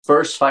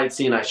first fight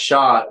scene I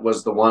shot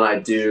was the one I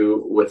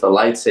do with a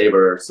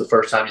lightsaber. It's the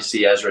first time you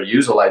see Ezra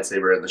use a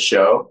lightsaber in the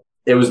show.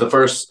 It was the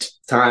first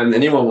time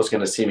anyone was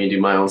going to see me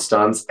do my own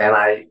stunts, and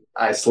I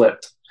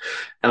slipped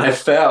and I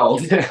fell.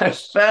 I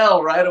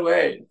fell right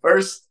away.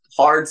 First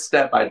hard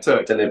step I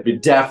took, and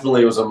it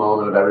definitely was a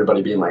moment of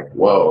everybody being like,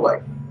 "Whoa!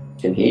 Like,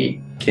 can he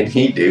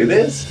do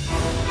this?"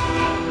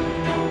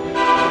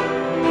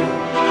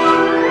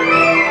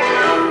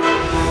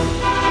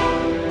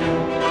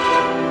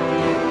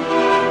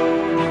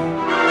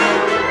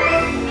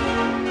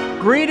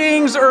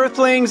 Greetings,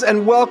 Earthlings,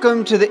 and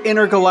welcome to the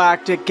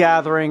intergalactic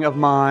gathering of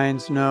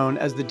minds known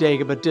as the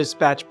Dagobah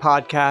Dispatch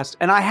podcast.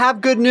 And I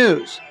have good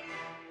news.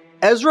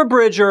 Ezra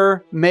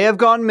Bridger may have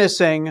gone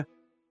missing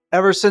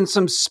ever since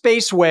some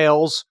space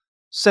whales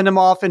sent him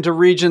off into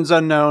regions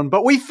unknown,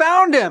 but we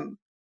found him,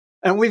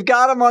 and we've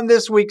got him on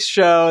this week's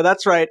show.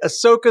 That's right.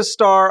 Ahsoka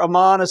star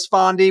Eman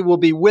Esfandi will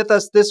be with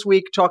us this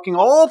week talking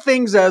all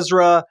things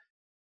Ezra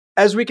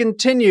as we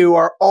continue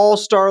our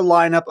all-star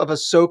lineup of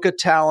Ahsoka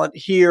talent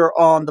here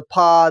on the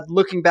pod,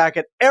 looking back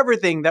at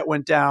everything that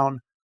went down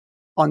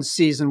on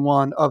season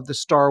 1 of the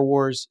Star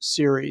Wars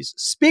series.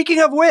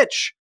 Speaking of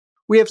which,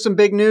 we have some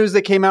big news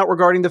that came out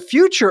regarding the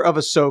future of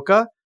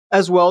Ahsoka,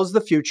 as well as the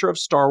future of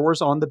Star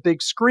Wars on the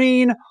big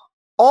screen.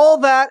 All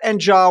that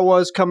and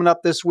Jawas coming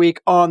up this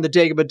week on the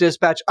Dagobah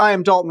Dispatch. I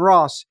am Dalton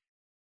Ross,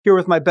 here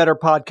with my better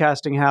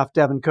podcasting half,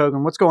 Devin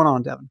Kogan. What's going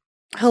on, Devin?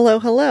 Hello,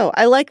 hello.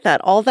 I like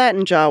that. All that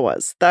and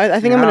Jawas. I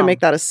think I'm going to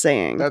make that a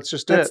saying. That's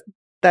it.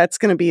 That's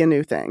going to be a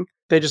new thing.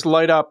 They just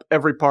light up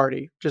every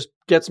party. Just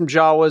get some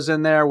Jawas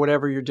in there,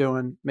 whatever you're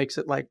doing. Makes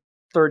it like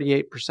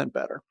 38%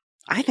 better.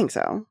 I think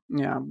so.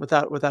 Yeah,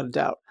 without a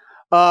doubt.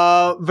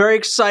 Very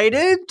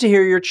excited to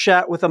hear your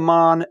chat with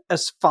Eman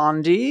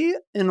Esfandi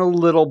in a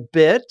little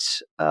bit.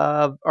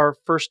 Our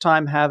first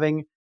time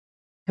having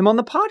him on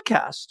the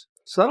podcast.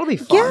 So that'll be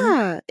fun.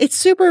 Yeah, it's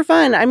super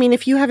fun. I mean,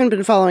 if you haven't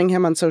been following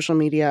him on social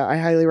media, I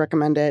highly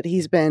recommend it.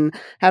 He's been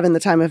having the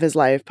time of his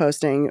life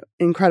posting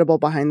incredible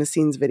behind the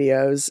scenes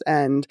videos.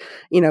 And,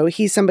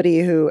 he's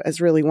somebody who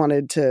has really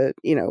wanted to,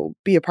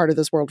 be a part of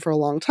this world for a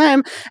long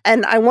time.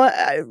 And I want,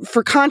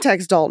 for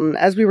context, Dalton,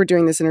 as we were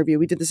doing this interview,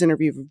 we did this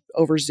interview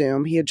over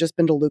Zoom. He had just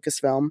been to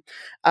Lucasfilm.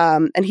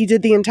 And he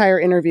did the entire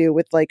interview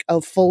with like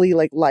a fully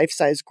like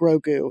life-size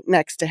Grogu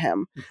next to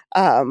him,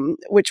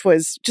 which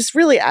was just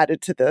really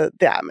added to the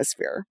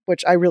atmosphere,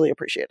 which I really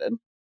appreciated.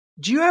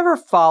 Do you ever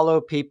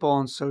follow people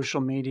on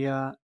social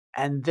media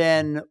and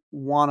then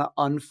want to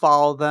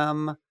unfollow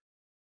them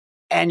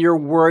and you're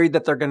worried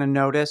that they're going to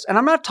notice? And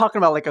I'm not talking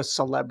about like a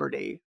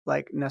celebrity,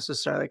 like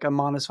necessarily like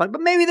Eman Esfandi,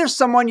 but maybe there's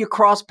someone you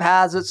cross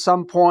paths at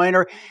some point,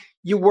 or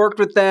you worked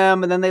with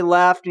them and then they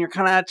left and you're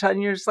kind of out of touch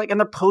and you're just like, and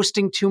they're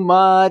posting too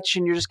much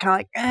and you're just kind of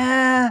like,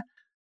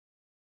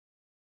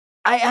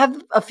 I have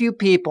a few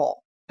people.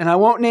 And I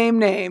won't name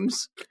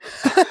names.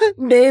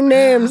 Name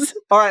names.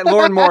 All right,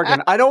 Lauren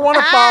Morgan. I don't want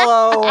to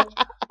follow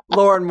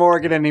Lauren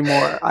Morgan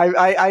anymore.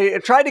 I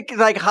tried to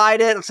like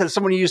hide it. I said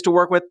someone you used to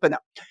work with, but no.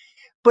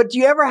 But do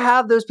you ever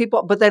have those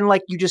people, but then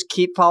like you just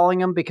keep following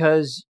them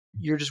because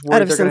you're just worried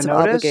out of they're going to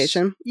notice?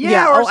 Obligation.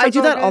 Yeah, I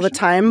do that all the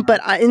time.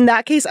 But in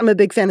that case, I'm a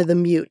big fan of the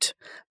mute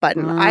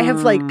button. I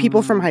have like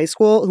people from high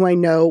school who I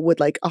know would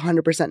like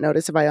 100%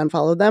 notice if I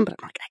unfollowed them, but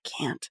I'm like, I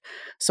can't.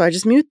 So I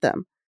just mute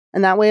them.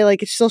 And that way,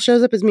 like, it still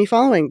shows up as me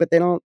following, but they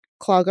don't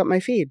clog up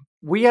my feed.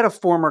 We had a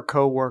former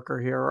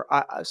coworker here,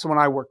 someone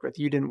I worked with,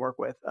 you didn't work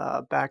with,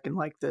 back in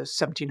like the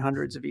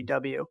 1700s of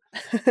EW,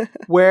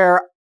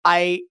 where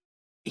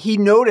he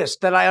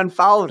noticed that I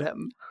unfollowed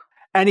him,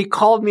 and he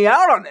called me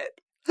out on it.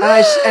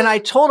 And I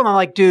told him, I'm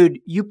like, dude,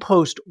 you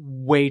post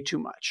way too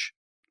much.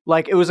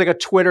 Like, it was like a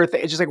Twitter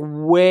thing. It's just like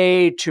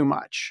way too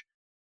much.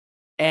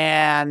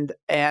 And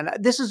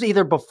this is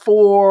either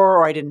before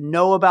or I didn't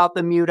know about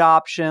the mute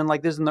option.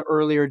 Like this is in the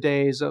earlier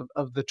days of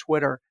the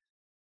Twitter.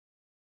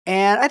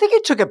 And I think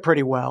he took it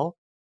pretty well,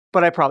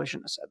 but I probably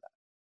shouldn't have said that.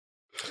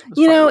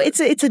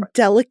 It's a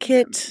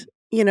delicate,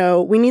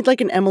 we need like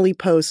an Emily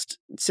Post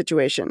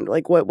situation.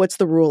 Like what's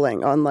the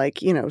ruling on like,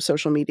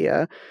 social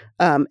media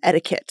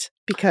etiquette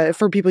because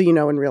for people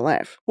in real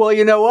life? Well,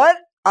 you know what?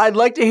 I'd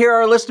like to hear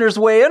our listeners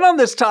weigh in on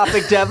this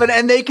topic, Devin,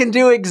 and they can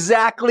do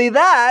exactly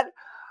that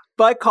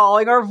by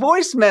calling our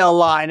voicemail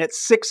line at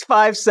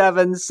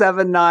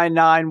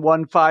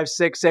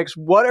 657-799-1566.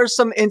 What are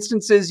some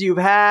instances you've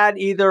had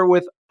either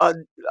with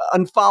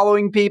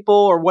unfollowing people,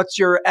 or what's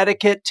your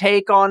etiquette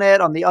take on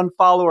it, on the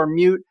unfollow or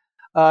mute?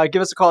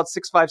 Give us a call at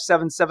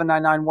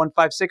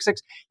 657-799-1566.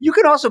 You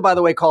can also, by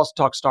the way, call us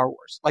to talk Star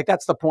Wars. Like,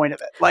 that's the point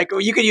of it. Like,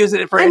 you can use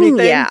it for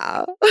anything.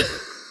 Yeah.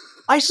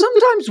 I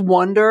sometimes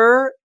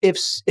wonder if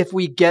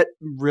we get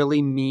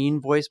really mean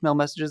voicemail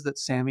messages that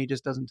Sammy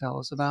just doesn't tell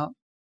us about.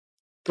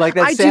 Like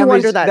that, I do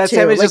wonder that too.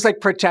 Sammy's just like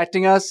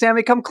protecting us.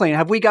 Sammy, come clean.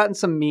 Have we gotten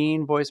some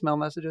mean voicemail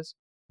messages?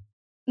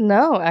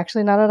 No,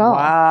 actually not at all.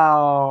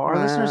 Wow. Our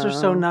listeners are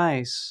so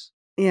nice.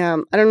 Yeah,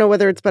 I don't know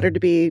whether it's better to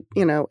be,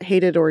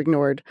 hated or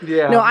ignored.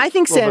 Yeah. No, I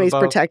think a little bit of Sammy's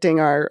both. protecting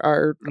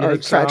our You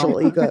think so?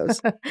 fragile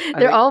egos.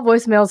 They're all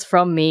voicemails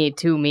from me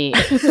to me.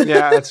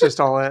 Yeah, that's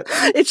just all it.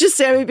 It's just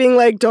Sammy being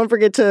like, "Don't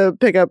forget to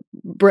pick up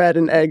bread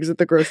and eggs at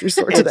the grocery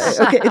store today."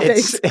 Okay,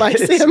 thanks. Bye,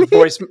 Sammy.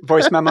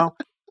 Voice memo.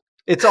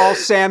 It's all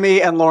Sammy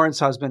and Lauren's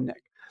husband,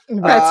 Nick.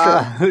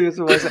 That's true.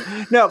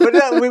 No,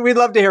 but we'd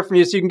love to hear from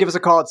you. So you can give us a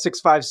call at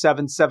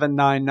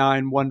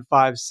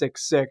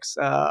 657-799-1566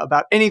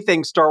 about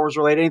anything Star Wars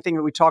related, anything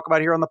that we talk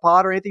about here on the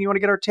pod, or anything you want to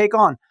get our take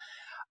on.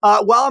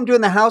 While I'm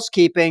doing the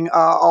housekeeping,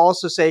 I'll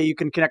also say you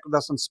can connect with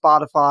us on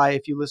Spotify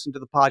if you listen to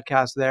the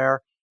podcast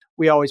there.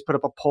 We always put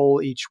up a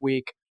poll each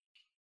week.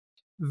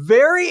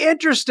 Very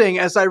interesting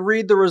as I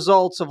read the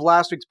results of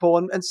last week's poll,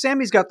 and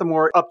Sammy's got the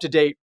more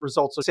up-to-date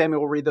results, so Sammy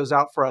will read those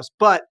out for us.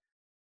 But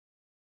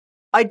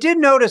I did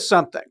notice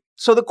something.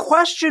 So the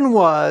question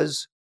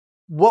was,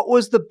 what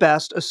was the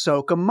best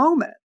Ahsoka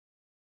moment?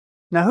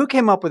 Now, who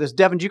came up with this?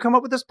 Devin, did you come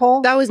up with this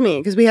poll? That was me,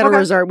 because we had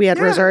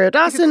Rosario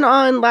Dawson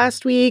on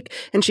last week,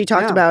 and she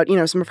talked about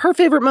some of her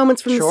favorite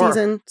moments from the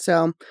season.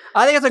 So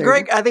I think it's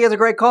a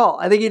great call.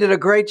 I think he did a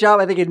great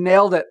job. I think he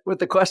nailed it with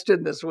the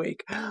question this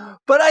week.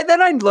 But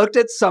then I looked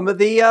at some of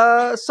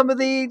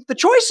the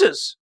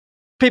choices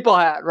people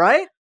had,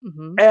 right?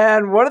 Mm-hmm.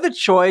 And one of the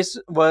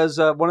choices was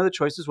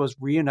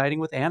reuniting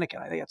with Anakin.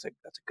 I think that's a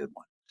good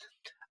one.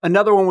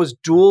 Another one was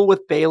duel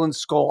with Baylan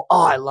Skoll.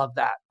 Oh, I love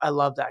that.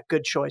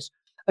 Good choice.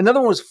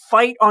 Another one was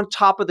fight on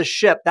top of the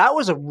ship. That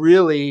was a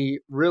really,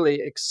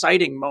 really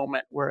exciting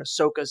moment where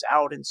Ahsoka's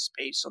out in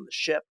space on the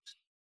ship.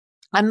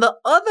 And the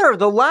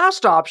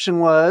last option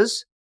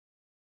was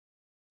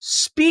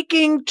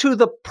speaking to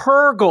the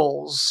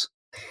Purgles.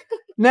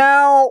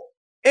 Now,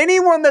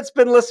 anyone that's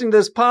been listening to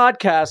this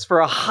podcast for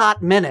a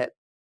hot minute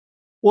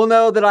will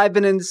know that I've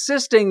been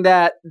insisting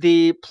that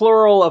the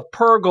plural of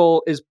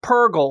Purgle is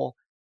Purgle.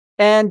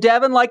 And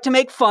Devin liked to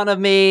make fun of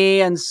me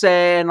and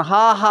saying,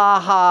 ha, ha,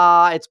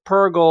 ha, it's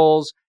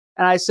Purgles.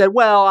 And I said,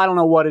 well, I don't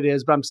know what it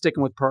is, but I'm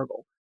sticking with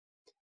Purgle.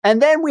 And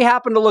then we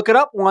happened to look it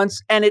up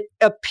once, and it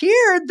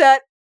appeared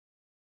that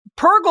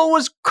Purgle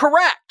was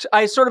correct.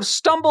 I sort of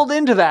stumbled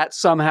into that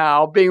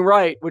somehow, being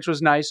right, which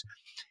was nice.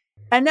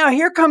 And now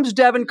here comes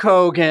Devin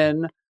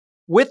Kogan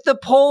with the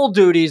poll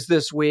duties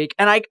this week.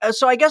 And I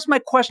guess my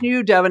question to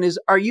you, Devin, is,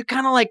 are you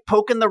kind of like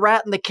poking the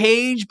rat in the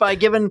cage by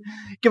giving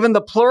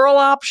the plural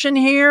option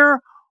here?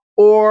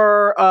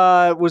 Or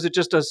was it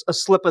just a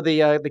slip of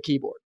the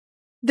keyboard?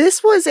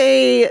 This was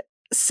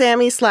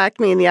Sammy slacked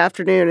me in the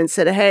afternoon and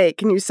said, "Hey,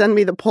 can you send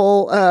me the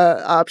poll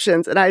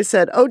options?" And I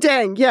said, "Oh,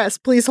 dang, yes,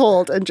 please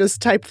hold," and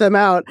just typed them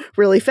out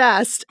really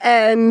fast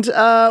and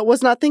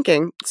was not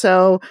thinking.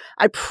 So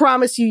I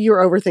promise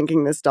you're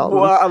overthinking this,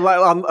 Dalton.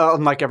 Well,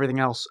 unlike everything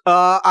else.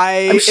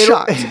 I'm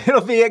shocked. It'll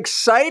be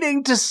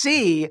exciting to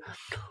see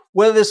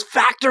whether this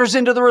factors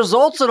into the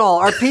results at all.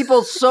 Are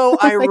people so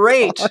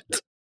irate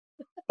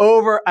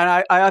over?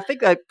 And I think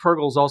that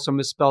Purgle's also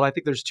misspelled. I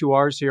think there's 2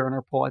 R's here in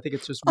our poll. I think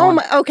it's just one. Oh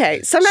my,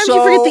 okay. Sometimes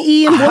you forget the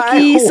E in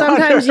Wookiee.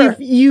 Sometimes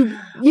you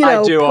know.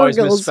 I do always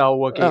Purgles. misspell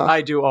Wookiee. Oh.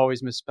 I do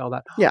always misspell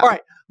that. Yeah. All right.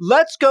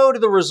 Let's go to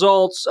the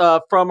results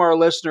from our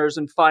listeners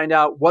and find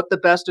out what the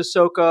best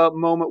Ahsoka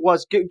moment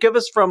was. Give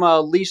us from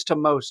least to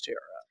most here.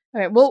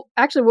 All right. Well,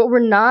 actually, what we're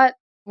not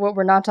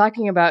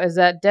talking about is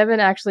that Devin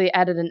actually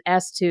added an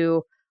S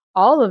to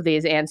all of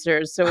these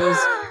answers. So it was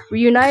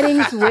reuniting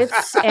with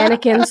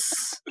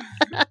Anakin's,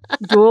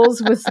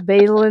 duels with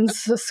Baylan's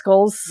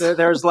Skulls.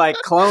 There's like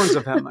clones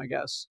of him, I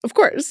guess. Of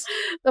course.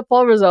 The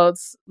poll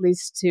results,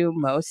 least to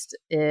most,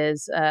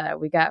 is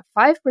we got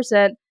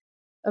 5%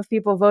 of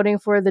people voting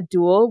for the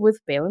duel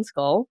with Baylan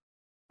Skoll.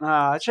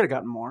 I should have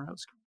gotten more. That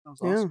was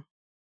awesome.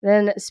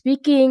 Then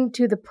speaking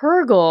to the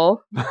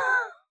Purgle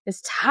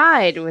is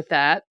tied with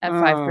that at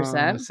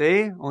 5%.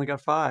 See? Only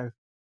got 5.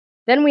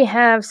 Then we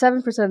have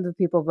 7% of the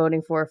people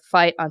voting for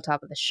fight on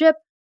top of the ship.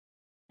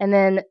 And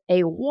then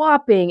a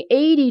whopping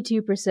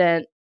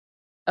 82%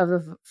 of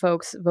the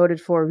folks voted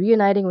for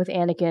reuniting with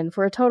Anakin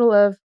for a total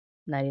of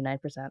 99%.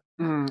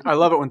 I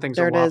love it when things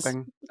There are it is.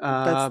 whopping.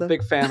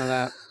 Big fan of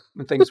that.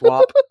 When things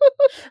whop.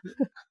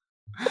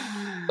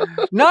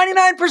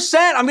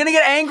 99%! I'm going to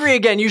get angry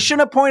again. You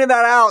shouldn't have pointed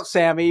that out,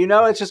 Sammy. You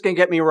know it's just going to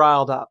get me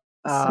riled up.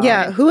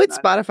 Who at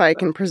Spotify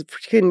can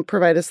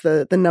provide us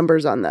the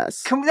numbers on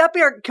this? Can that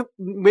be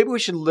maybe we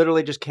should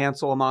literally just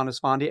cancel Eman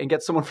Esfandi and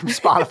get someone from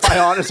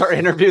Spotify on as our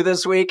interview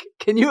this week.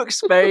 Can you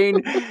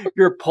explain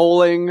your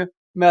polling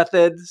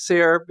methods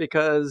here?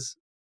 Because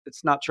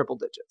it's not triple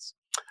digits.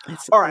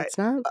 All right. It's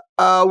not.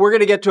 We're going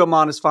to get to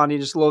Eman Esfandi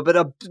in just a little bit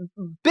of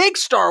big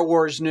Star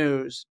Wars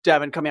news,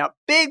 Devin, coming out.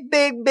 Big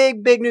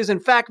news. In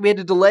fact, we had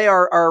to delay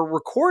our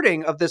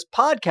recording of this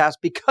podcast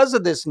because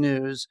of this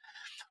news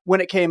when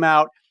it came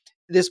out.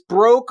 This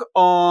broke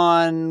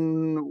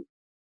on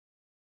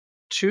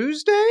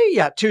Tuesday?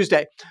 Yeah,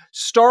 Tuesday.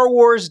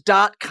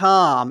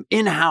 StarWars.com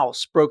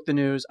in-house broke the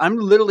news. I'm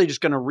literally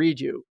just going to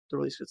read you the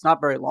release. It's not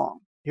very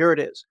long. Here it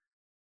is.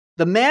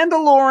 The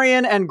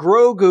Mandalorian and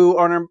Grogu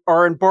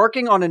are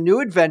embarking on a new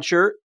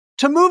adventure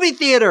to movie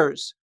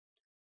theaters.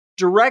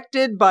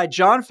 Directed by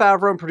Jon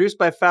Favreau and produced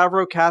by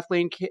Favreau,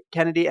 Kathleen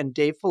Kennedy, and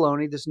Dave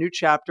Filoni, this new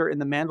chapter in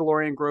The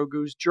Mandalorian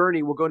Grogu's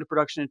journey will go into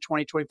production in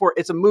 2024.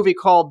 It's a movie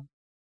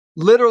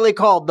literally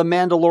called The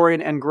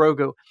Mandalorian and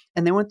Grogu.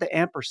 And they went the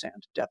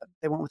ampersand, Devin.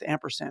 They went with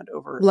ampersand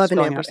over Love an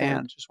spelling ampersand. out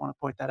and. Just want to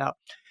point that out.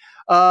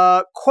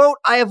 Quote,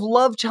 I have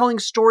loved telling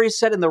stories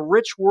set in the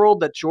rich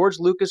world that George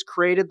Lucas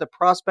created. The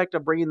prospect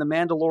of bringing The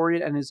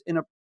Mandalorian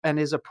and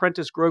his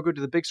apprentice Grogu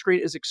to the big screen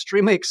is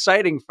extremely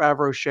exciting,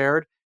 Favreau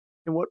shared.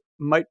 In what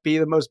might be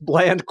the most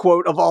bland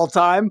quote of all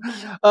time.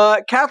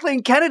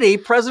 Kathleen Kennedy,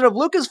 president of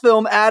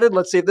Lucasfilm, added,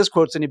 let's see if this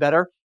quote's any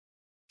better,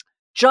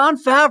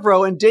 Jon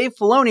Favreau and Dave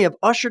Filoni have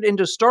ushered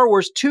into Star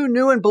Wars 2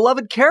 new and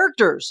beloved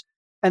characters.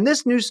 And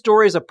this new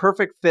story is a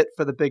perfect fit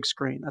for the big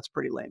screen. That's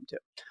pretty lame, too.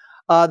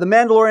 The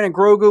Mandalorian and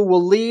Grogu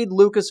will lead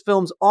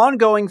Lucasfilm's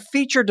ongoing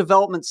feature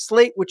development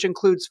slate, which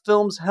includes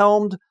films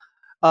helmed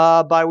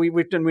by we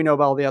know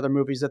about all the other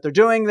movies that they're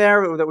doing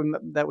there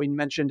that we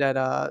mentioned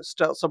at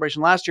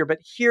Celebration last year. But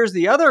here's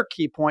the other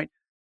key point.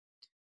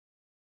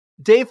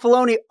 Dave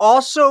Filoni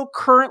also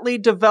currently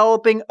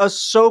developing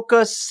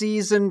Ahsoka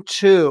Season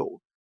 2.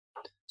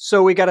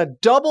 So we got a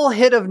double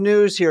hit of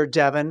news here,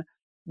 Devin.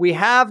 We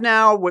have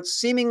now what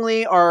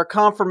seemingly are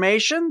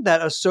confirmation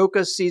that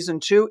Ahsoka Season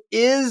 2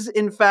 is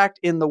in fact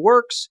in the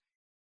works.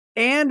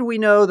 And we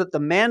know that The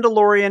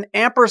Mandalorian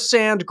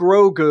ampersand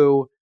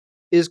Grogu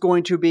is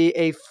going to be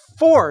a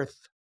 4th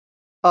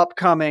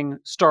upcoming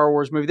Star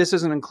Wars movie. This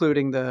isn't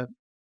including the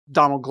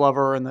Donald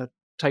Glover and the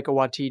Taika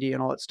Waititi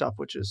and all that stuff,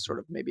 which is sort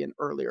of maybe in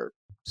earlier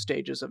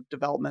stages of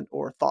development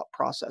or thought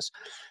process.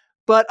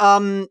 But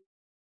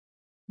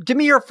give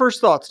me your first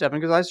thoughts,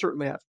 Devin, because I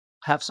certainly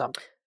have some.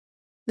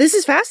 This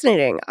is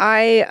fascinating.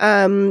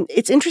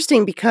 It's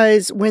interesting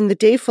because when the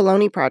Dave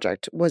Filoni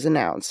project was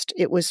announced,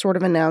 it was sort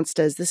of announced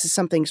as this is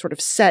something sort of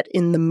set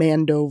in the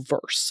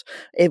Mandoverse,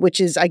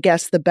 which is, I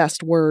guess, the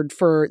best word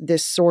for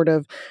this sort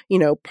of,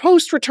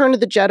 post Return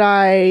of the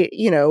Jedi,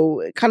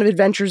 kind of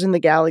adventures in the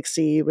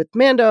galaxy with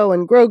Mando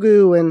and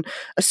Grogu and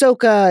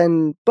Ahsoka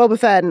and Boba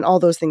Fett and all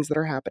those things that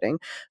are happening.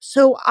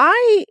 So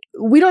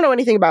we don't know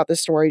anything about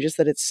this story, just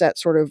that it's set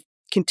sort of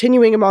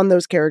continuing among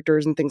those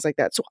characters and things like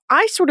that. So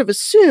I sort of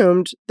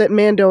assumed that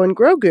Mando and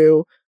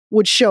Grogu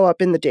would show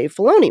up in the Dave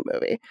Filoni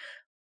movie.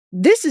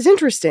 This is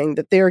interesting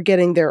that they're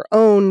getting their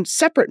own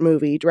separate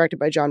movie directed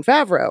by Jon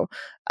Favreau,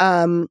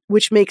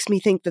 which makes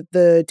me think that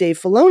the Dave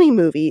Filoni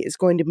movie is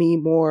going to be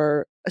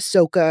more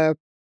Ahsoka,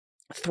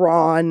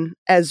 Thrawn,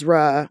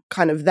 Ezra,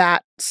 kind of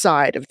that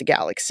side of the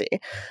galaxy.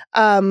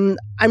 I'm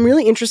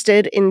really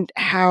interested in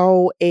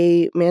how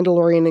a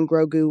Mandalorian and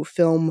Grogu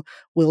film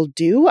will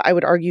do. I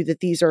would argue that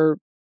these are,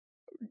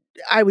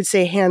 I would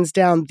say, hands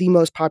down, the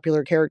most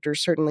popular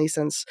characters, certainly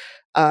since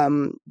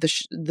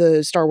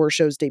the Star Wars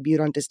shows debuted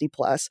on Disney+.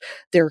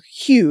 They're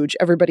huge.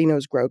 Everybody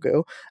knows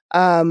Grogu.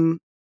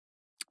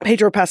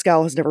 Pedro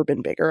Pascal has never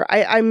been bigger.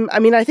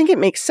 I think it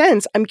makes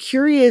sense. I'm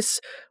curious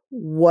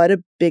what a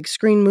big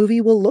screen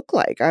movie will look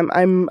like.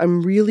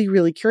 I'm really,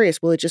 really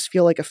curious. Will it just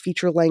feel like a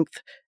feature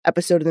length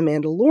episode of The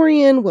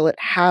Mandalorian? Will it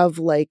have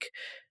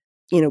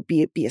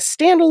be a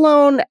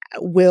standalone?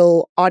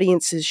 Will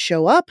audiences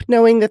show up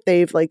knowing that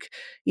they've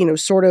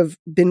sort of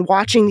been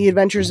watching the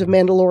adventures of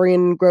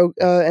Mandalorian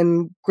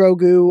and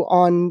Grogu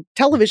on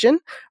television?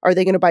 Are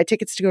they going to buy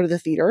tickets to go to the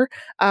theater?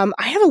 I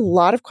have a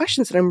lot of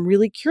questions and I'm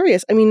really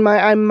curious. I mean,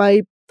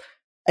 my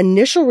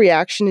initial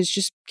reaction is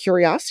just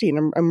curiosity,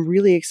 and I'm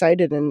really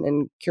excited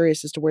and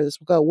curious as to where this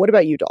will go. What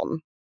about you, Dalton?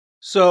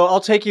 So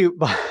I'll take you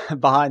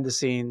behind the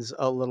scenes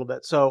a little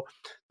bit. So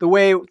the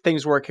way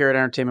things work here at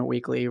Entertainment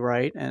Weekly,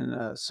 right,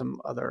 and some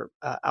other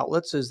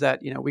outlets is that,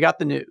 we got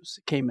the news.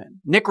 It came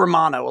in. Nick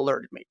Romano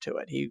alerted me to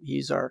it.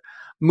 He's our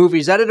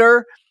movies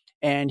editor,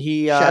 and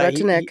shout out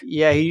to Nick.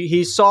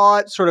 He saw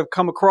it sort of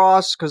come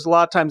across, because a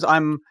lot of times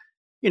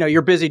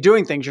you're busy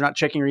doing things. You're not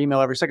checking your email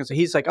every second. So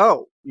he's like,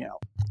 oh,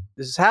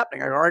 this is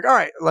happening. I go, all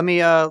right, let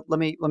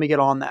me get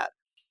on that.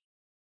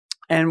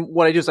 And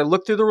what I do is I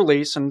look through the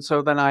release, and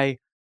so then I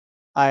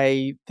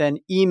then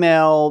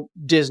email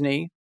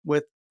Disney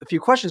with a few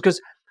questions,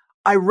 because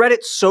I read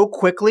it so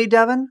quickly,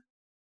 Devin,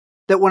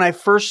 that when I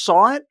first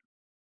saw it,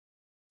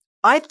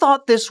 I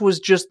thought this was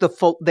just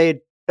they had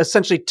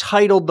essentially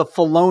titled the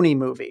Filoni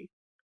movie.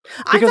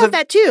 I thought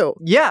that too.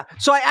 Yeah.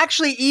 So I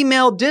actually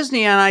emailed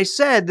Disney and I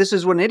said, this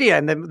is what an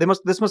idiot. And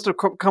this must have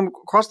come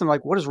across them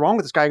like, what is wrong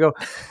with this guy? I go,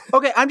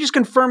 okay, I'm just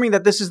confirming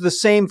that this is the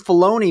same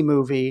Filoni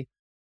movie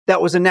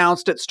that was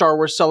announced at Star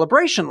Wars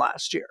Celebration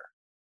last year.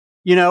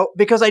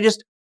 Because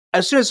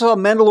as soon as I saw a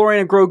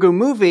Mandalorian and Grogu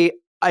movie,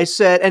 I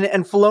said,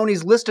 and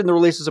Filoni's listed in the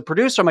release as a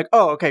producer. I'm like,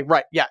 oh, okay,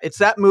 right. Yeah, it's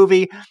that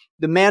movie,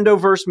 the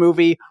Mandoverse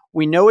movie.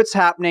 We know it's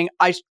happening.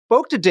 I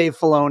spoke to Dave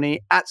Filoni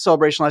at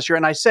Celebration last year,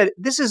 and I said,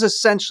 this is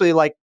essentially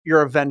like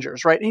your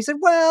Avengers, right? And he said,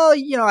 well,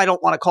 I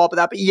don't want to call it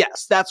that, but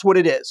yes, that's what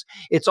it is.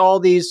 It's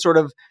all these sort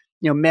of,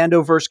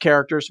 Mandoverse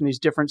characters from these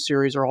different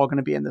series are all going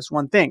to be in this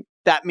one thing.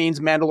 That means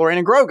Mandalorian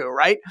and Grogu,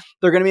 right?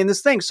 They're going to be in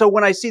this thing. So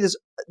when I see this,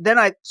 then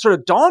I sort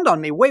of dawned on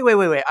me, wait.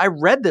 I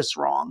read this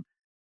wrong.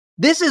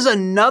 This is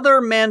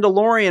another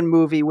Mandalorian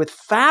movie with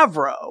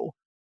Favreau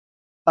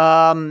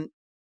I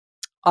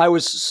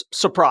was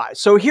surprised.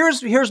 So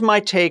here's my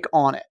take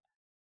on it.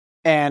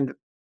 And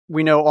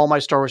we know all my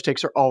Star Wars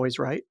takes are always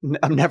right.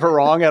 I'm never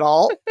wrong at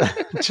all.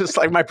 Just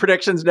like my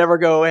predictions never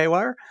go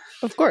haywire.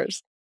 Of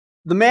course.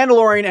 The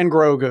Mandalorian and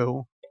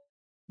Grogu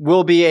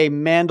will be a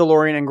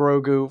Mandalorian and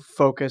Grogu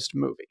focused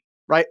movie,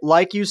 right?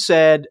 Like you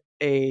said,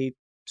 a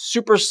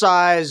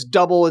supersized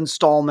double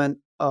installment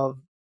of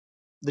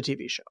the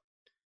TV show.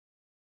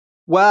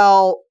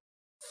 Well,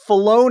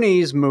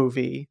 Filoni's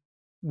movie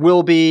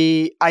will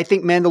be, I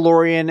think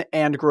Mandalorian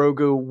and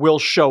Grogu will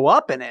show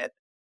up in it,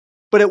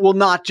 but it will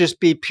not just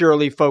be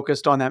purely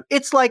focused on them.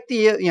 It's like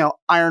the,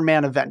 Iron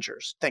Man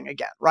Avengers thing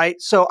again, right?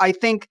 So I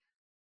think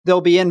they'll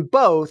be in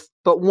both,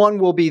 but one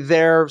will be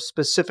their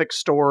specific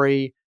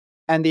story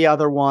and the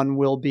other one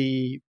will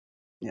be,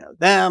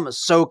 them,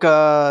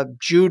 Ahsoka,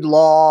 Jude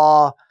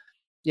Law,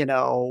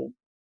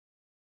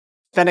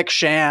 Fennec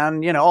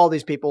Shan, all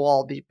these people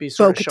all be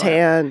sort of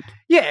showing up.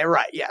 Yeah,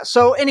 right. Yeah.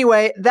 So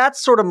anyway,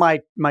 that's sort of my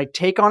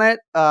take on it.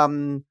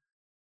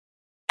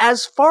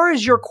 As far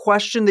as your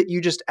question that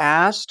you just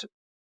asked,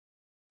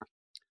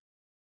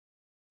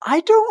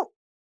 I don't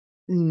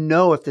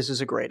know if this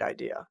is a great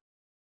idea.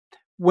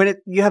 When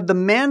you have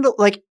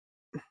the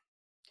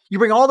you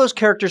bring all those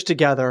characters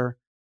together,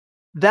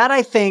 that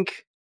I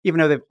think, even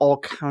though they've all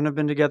kind of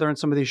been together in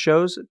some of these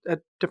shows at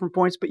different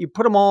points, but you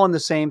put them all in the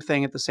same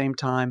thing at the same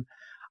time,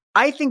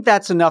 I think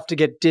that's enough to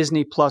get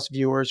Disney Plus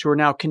viewers who are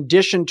now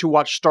conditioned to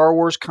watch Star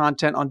Wars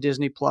content on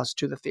Disney Plus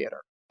to the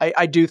theater.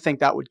 I do think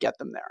that would get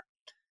them there.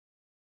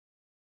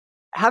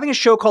 Having a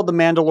show called The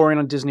Mandalorian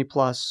on Disney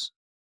Plus,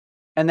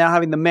 and now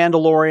having the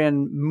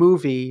Mandalorian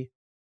movie,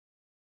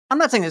 I'm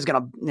not saying it's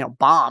going to,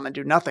 bomb and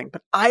do nothing,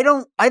 but I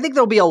think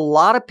there'll be a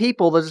lot of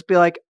people that just be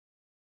like,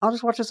 I'll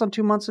just watch this on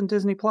 2 months in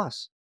Disney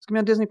Plus. It's going to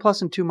be on Disney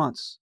Plus in 2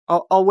 months.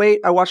 I'll wait.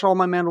 I watch all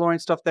my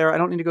Mandalorian stuff there. I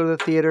don't need to go to the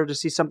theater to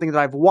see something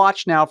that I've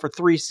watched now for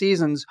 3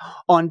 seasons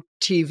on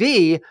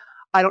TV.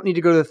 I don't need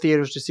to go to the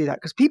theaters to see that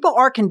because people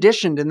are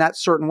conditioned in that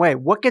certain way.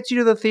 What gets you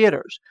to the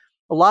theaters?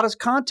 A lot of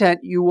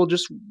content you will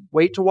just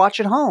wait to watch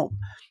at home.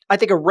 I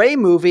think a Rey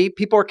movie,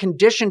 people are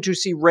conditioned to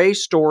see Rey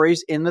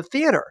stories in the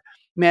theater.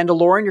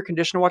 Mandalorian, you're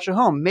conditioned to watch at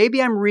home.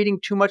 Maybe I'm reading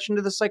too much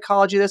into the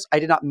psychology of this. I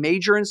did not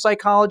major in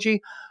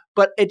psychology,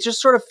 but it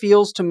just sort of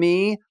feels to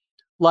me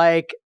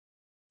like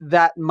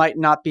that might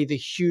not be the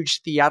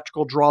huge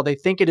theatrical draw they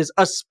think it is,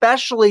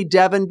 especially,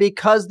 Devin,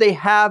 because they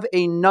have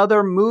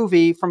another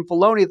movie from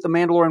Filoni that The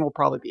Mandalorian will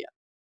probably be in.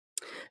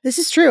 This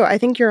is true. I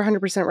think you're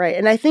 100% right.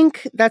 And I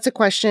think that's a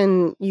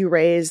question you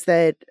raise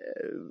that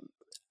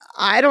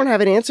I don't have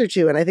an answer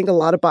to. And I think a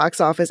lot of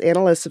box office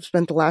analysts have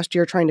spent the last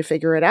year trying to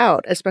figure it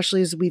out,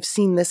 especially as we've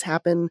seen this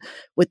happen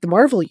with the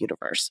Marvel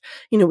universe.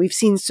 We've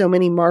seen so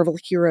many Marvel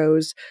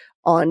heroes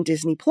on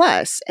Disney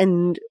Plus,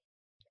 and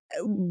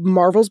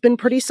Marvel's been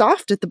pretty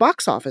soft at the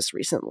box office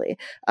recently,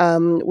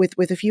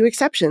 with a few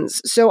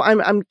exceptions. So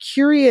I'm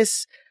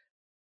curious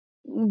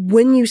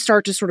when you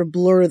start to sort of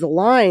blur the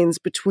lines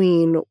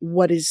between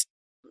what is,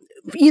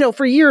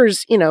 for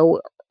years,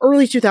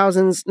 early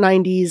 2000s,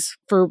 90s,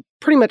 for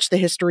pretty much the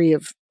history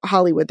of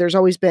Hollywood, there's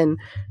always been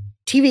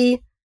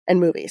TV and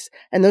movies,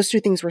 and those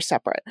two things were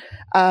separate.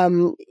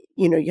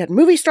 You had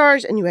movie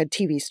stars and you had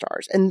TV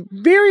stars, and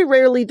very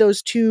rarely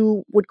those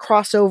two would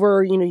cross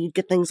over. You'd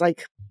get things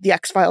like the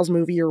X-Files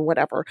movie or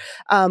whatever.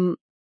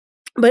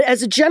 But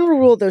as a general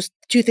rule, those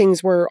two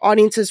things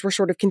audiences were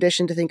sort of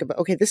conditioned to think of,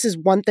 okay, this is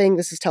one thing,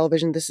 this is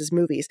television, this is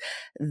movies.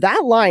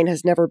 That line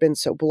has never been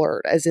so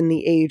blurred as in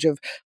the age of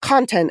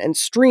content and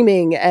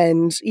streaming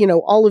and,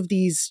 all of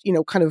these,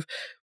 kind of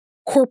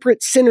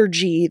corporate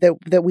synergy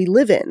that we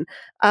live in.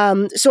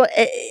 And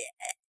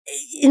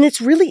it's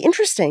really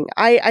interesting.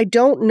 I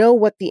don't know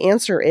what the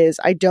answer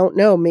is. I don't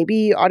know.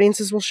 Maybe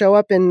audiences will show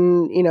up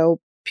and,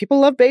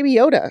 people love Baby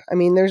Yoda. I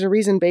mean, there's a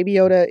reason Baby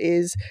Yoda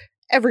is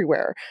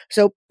everywhere.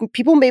 So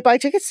people may buy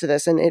tickets to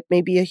this and it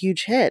may be a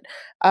huge hit.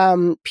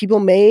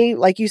 People may,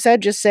 like you said,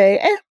 just say,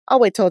 I'll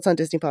wait till it's on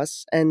Disney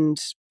Plus and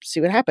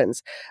see what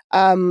happens.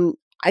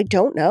 I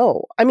don't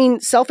know. I mean,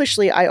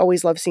 selfishly, I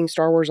always love seeing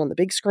Star Wars on the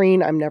big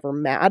screen. I'm never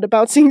mad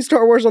about seeing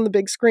Star Wars on the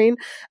big screen.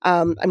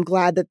 I'm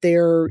glad that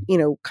they're,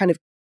 kind of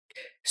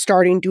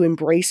starting to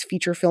embrace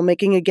feature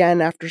filmmaking again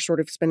after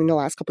sort of spending the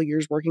last couple of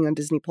years working on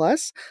Disney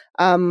Plus.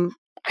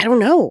 I don't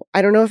know.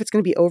 I don't know if it's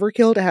going to be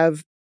overkill to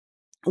have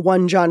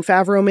one Jon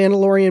Favreau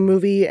Mandalorian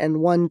movie and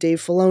one Dave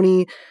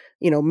Filoni,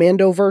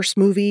 Mandoverse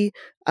movie.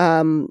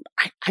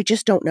 I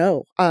just don't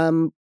know.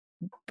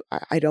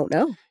 I don't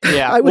know.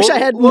 Yeah. I wish I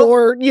had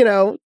more,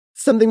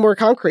 something more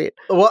concrete.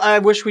 Well, I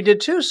wish we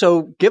did too.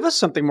 So give us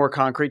something more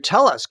concrete.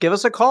 Tell us. Give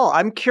us a call.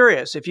 I'm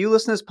curious. If you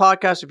listen to this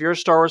podcast, if you're a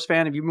Star Wars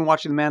fan, if you've been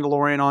watching The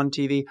Mandalorian on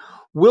TV,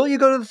 will you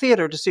go to the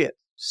theater to see it?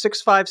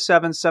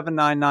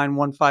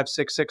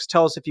 657-799-1566.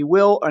 Tell us if you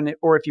will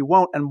or if you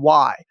won't and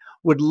why.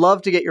 Would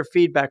love to get your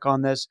feedback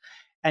on this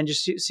and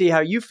just see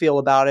how you feel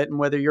about it and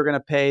whether you're going to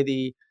pay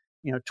the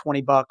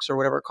 $20 or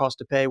whatever it costs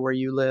to pay where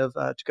you live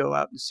to go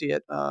out and see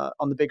it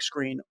on the big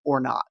screen or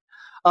not.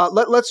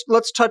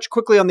 Let's touch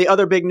quickly on the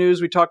other big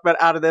news we talked about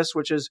out of this,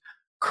 which is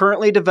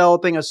currently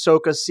developing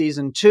Ahsoka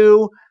season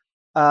 2.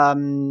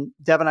 Devin,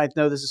 I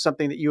know this is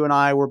something that you and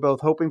I were both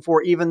hoping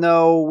for, even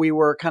though we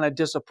were kind of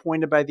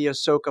disappointed by the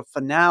Ahsoka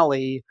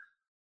finale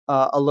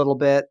a little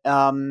bit.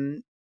 I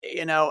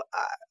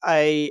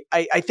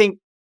think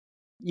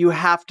you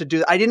have to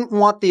do. I didn't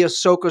want the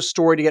Ahsoka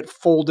story to get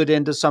folded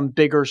into some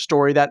bigger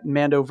story, that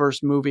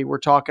Mandoverse movie we're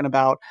talking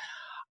about.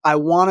 I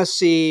want to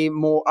see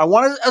more. I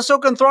want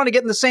Ahsoka and Thrawn to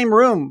get in the same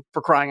room,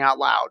 for crying out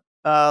loud.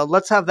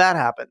 Let's have that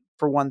happen,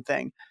 for one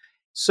thing.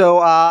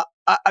 So,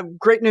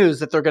 great news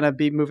that they're going to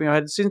be moving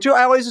ahead to season 2.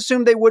 I always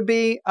assumed they would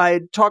be.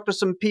 I talked to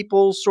some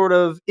people, sort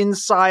of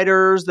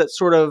insiders, that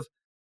sort of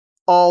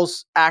all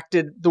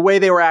acted. The way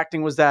they were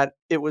acting was that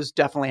it was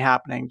definitely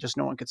happening. Just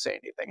no one could say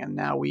anything. And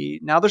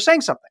now they're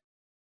saying something.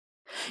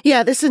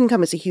 Yeah, this didn't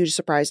come as a huge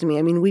surprise to me.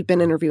 I mean, we've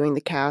been interviewing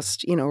the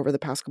cast, over the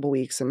past couple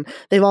weeks, and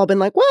they've all been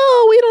like,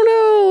 well, we don't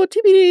know,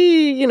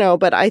 TBD,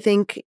 but I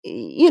think,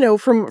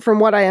 from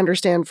what I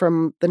understand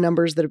from the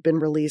numbers that have been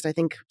released, I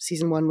think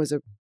season 1 was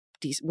a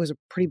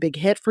pretty big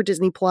hit for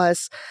Disney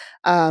Plus.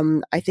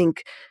 I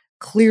think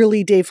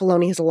clearly Dave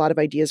Filoni has a lot of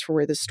ideas for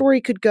where the story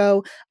could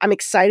go. I'm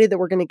excited that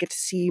we're going to get to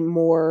see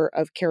more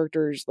of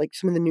characters, like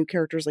some of the new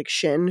characters like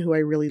Shin, who I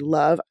really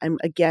love. I'm,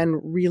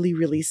 again, really,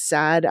 really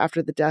sad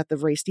after the death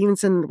of Ray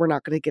Stevenson. We're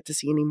not going to get to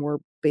see any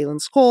more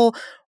Baylan Skoll,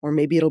 or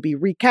maybe it'll be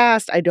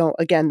recast.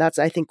 That's,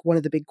 I think, one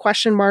of the big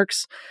question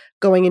marks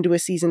going into a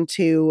season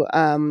 2.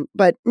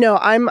 But no,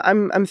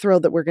 I'm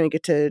thrilled that we're going to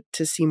get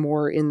to see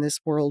more in this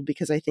world,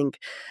 because I think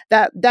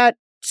that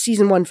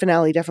season 1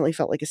 finale definitely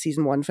felt like a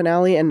season 1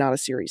 finale and not a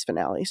series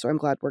finale. So I'm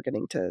glad we're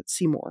getting to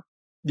see more.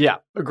 Yeah,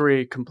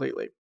 agree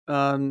completely.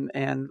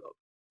 And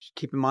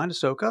keep in mind,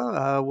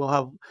 Ahsoka,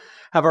 we'll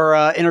have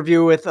our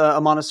interview with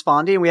Eman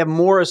Esfandi, and we have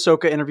more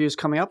Ahsoka interviews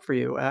coming up for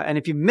you. And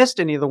if you missed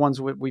any of the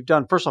ones we've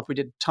done, first off, we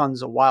did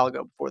tons a while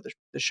ago before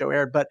the show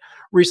aired, but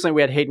recently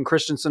we had Hayden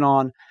Christensen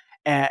on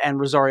and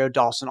Rosario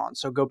Dawson on.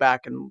 So go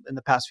back in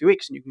the past few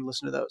weeks and you can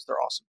listen to those.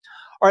 They're awesome.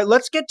 All right,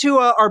 let's get to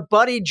our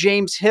buddy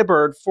James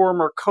Hibbard,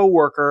 former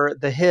coworker,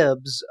 the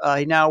Hibbs.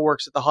 He now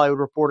works at The Hollywood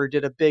Reporter,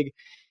 did a big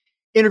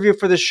interview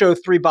for the show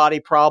Three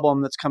Body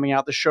Problem that's coming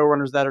out. The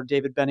showrunners that are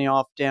David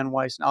Benioff, Dan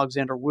Weiss, and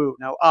Alexander Wu.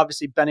 Now,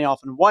 obviously, Benioff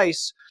and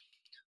Weiss,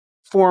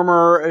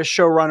 former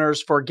showrunners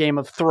for Game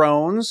of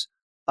Thrones.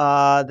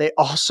 They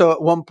also,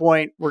 at one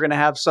point, were going to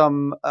have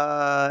some,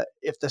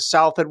 if the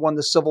South had won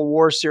the Civil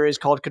War series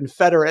called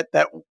Confederate,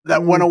 that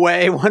went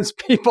away once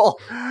people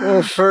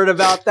heard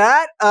about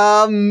that.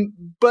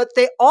 But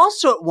they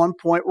also, at one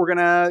point, were going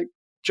to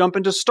jump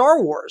into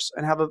Star Wars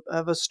and have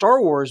a Star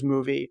Wars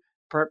movie,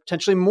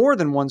 potentially more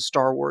than one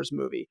Star Wars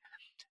movie.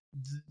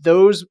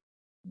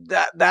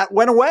 That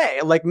went away,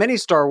 like many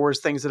Star Wars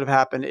things that have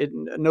happened. It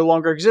no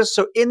longer exists.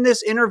 So in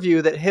this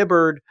interview that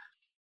Hibbard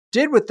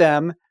did with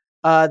them,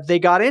 they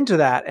got into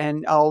that.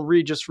 And I'll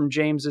read just from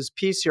James's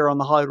piece here on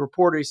The Hollywood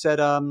Reporter. He said,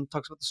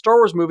 talks about the Star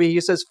Wars movie.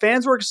 He says,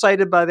 fans were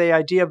excited by the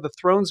idea of the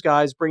Thrones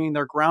guys bringing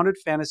their grounded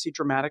fantasy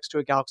dramatics to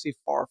a galaxy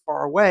far,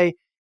 far away,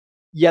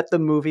 yet the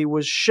movie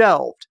was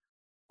shelved.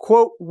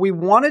 Quote, we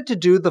wanted to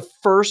do the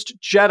first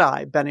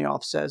Jedi,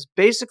 Benioff says,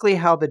 basically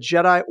how the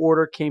Jedi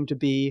Order came to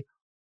be,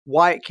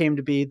 why it came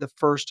to be the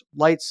first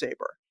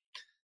lightsaber.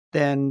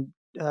 Then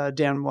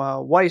Dan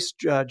Weiss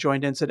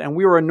joined in and said, and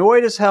we were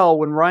annoyed as hell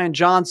when Rian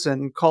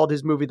Johnson called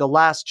his movie The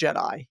Last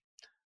Jedi.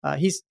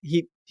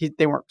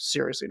 They weren't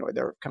seriously annoyed.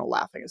 They were kind of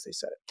laughing as they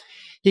said it.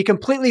 He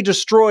completely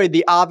destroyed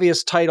the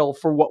obvious title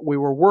for what we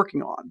were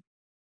working on.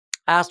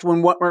 Asked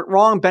when what went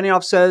wrong,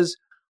 Benioff says,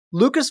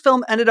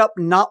 Lucasfilm ended up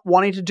not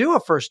wanting to do a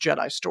First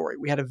Jedi story.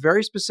 We had a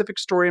very specific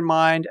story in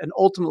mind, and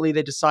ultimately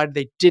they decided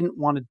they didn't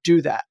want to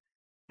do that.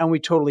 And we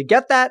totally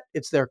get that.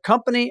 It's their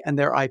company and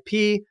their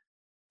IP,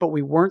 but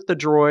we weren't the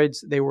droids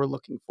they were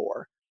looking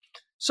for.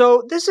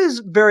 So this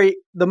is the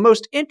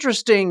most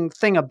interesting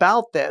thing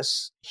about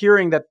this,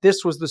 hearing that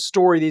this was the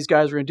story these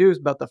guys were going to do, is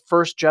about the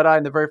first Jedi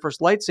and the very first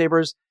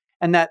lightsabers,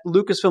 and that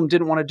Lucasfilm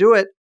didn't want to do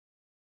it.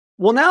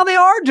 Well, now they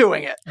are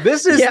doing it.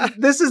 This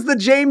is the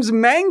James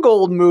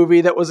Mangold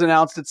movie that was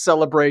announced at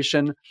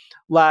Celebration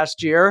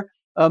last year,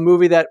 a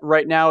movie that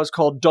right now is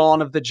called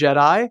Dawn of the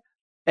Jedi.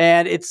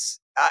 And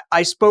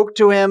I spoke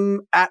to him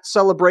at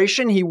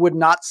Celebration. He would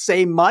not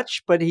say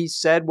much, but he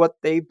said what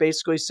they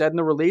basically said in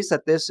the release,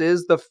 that this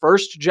is the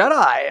first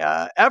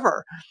Jedi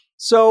ever.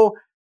 So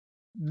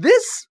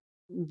this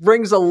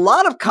brings a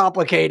lot of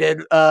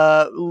complicated,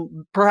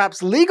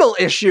 perhaps legal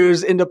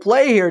issues into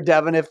play here,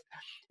 Devin.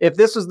 If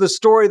this was the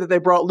story that they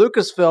brought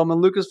Lucasfilm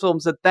and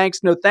Lucasfilm said, thanks,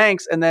 no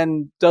thanks, and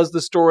then does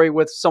the story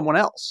with someone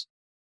else.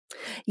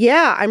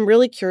 Yeah, I'm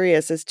really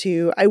curious as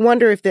to, I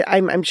wonder if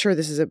I'm sure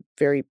this is a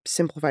very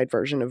simplified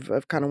version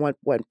of kind of what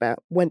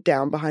went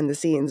down behind the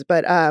scenes.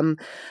 But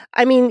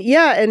I mean,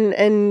 yeah.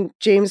 And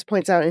James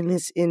points out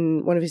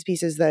in one of his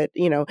pieces that,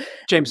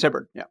 James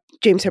Hibbard. Yeah.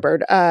 James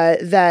Hibbard,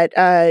 that,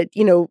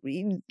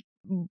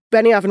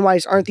 Benioff and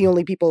Weiss aren't the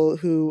only people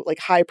who, like,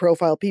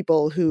 high-profile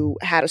people who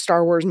had a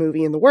Star Wars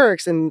movie in the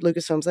works, and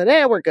Lucasfilm said,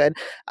 we're good.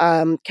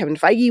 Kevin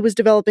Feige was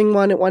developing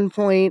one at one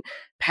point.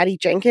 Patty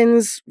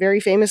Jenkins, very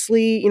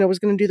famously, was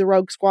going to do the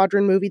Rogue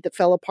Squadron movie that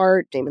fell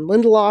apart. Damon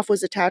Lindelof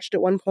was attached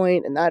at one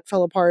point, and that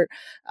fell apart.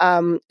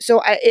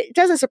 So it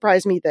doesn't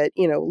surprise me that,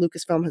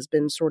 Lucasfilm has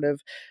been sort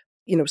of,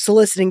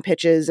 soliciting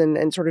pitches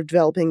and sort of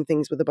developing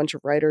things with a bunch of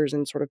writers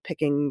and sort of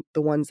picking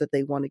the ones that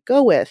they want to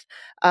go with.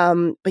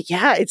 But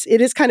yeah, it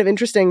is kind of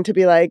interesting to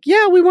be like,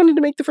 yeah, we wanted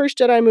to make the first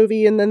Jedi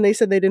movie, and then they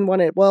said they didn't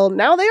want it. Well,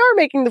 now they are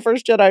making the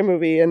first Jedi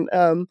movie. And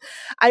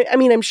I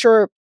mean, I'm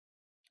sure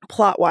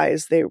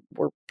plot-wise, they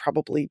were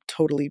probably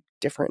totally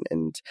different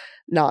and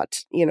not,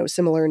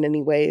 similar in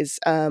any ways.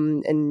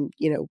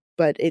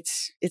 But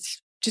it's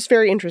just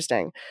very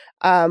interesting.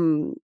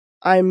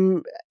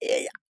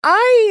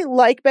 I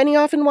like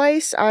Benioff and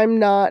Weiss. I'm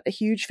not a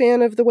huge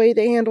fan of the way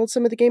they handled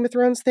some of the Game of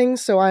Thrones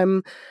things. So I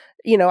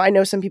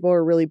know some people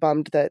are really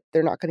bummed that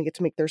they're not going to get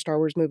to make their Star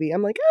Wars movie.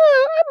 I'm like,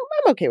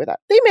 I'm okay with that.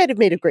 They might have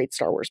made a great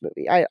Star Wars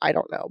movie. I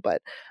don't know,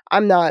 but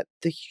I'm not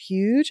the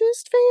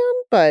hugest fan,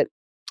 but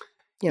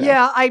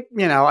Yeah, I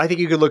think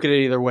you could look at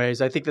it either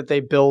ways. I think that they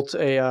built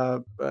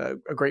a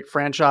great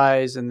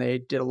franchise, and they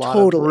did a lot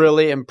of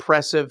really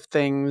impressive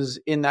things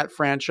in that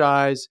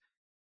franchise.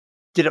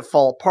 Did it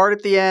fall apart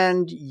at the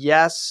end?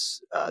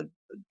 Yes.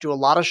 Do a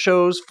lot of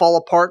shows fall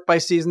apart by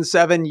season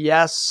 7?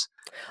 Yes.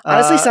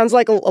 Honestly, sounds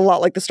like a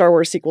lot like the Star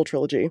Wars sequel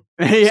trilogy.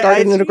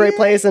 Started in a great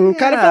place and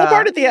kind of fell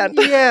apart at the end.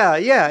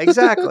 Yeah,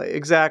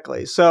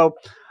 exactly. So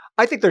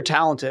I think they're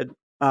talented.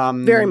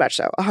 Very much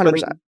so,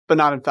 100%. But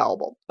not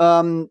infallible.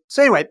 So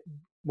anyway,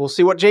 we'll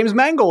see what James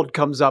Mangold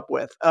comes up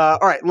with. All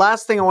right,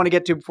 last thing I want to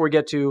get to before we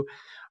get to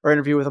our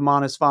interview with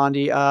Eman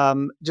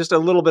Esfandi. Just a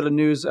little bit of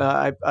news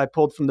I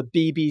pulled from the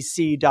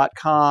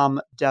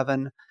BBC.com,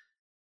 Devin.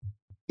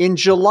 In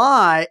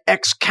July,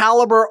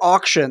 Excalibur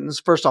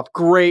Auctions, first off,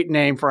 great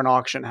name for an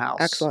auction house.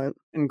 Excellent.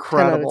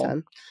 Incredible. 10 out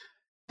of 10.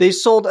 They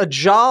sold a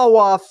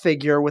Jawa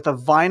figure with a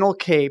vinyl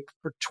cape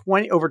for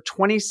over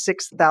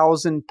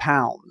 26,000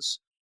 pounds.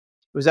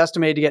 It was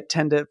estimated to get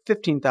 10 to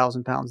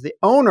 15,000 pounds. The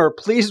owner,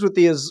 pleased with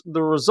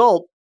the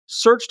result,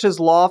 searched his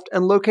loft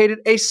and located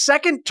a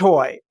second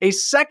toy, a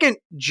second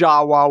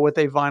Jawa with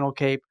a vinyl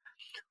cape,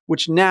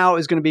 which now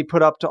is going to be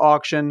put up to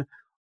auction.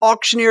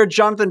 Auctioneer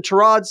Jonathan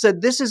Tarad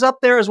said this is up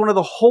there as one of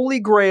the holy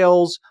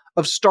grails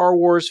of Star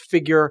Wars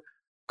figure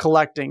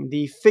collecting.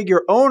 The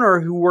figure owner,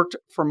 who worked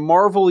for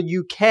Marvel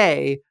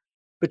UK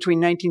between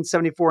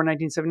 1974 and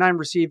 1979,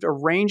 received a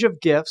range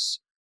of gifts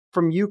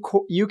from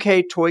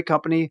UK toy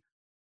company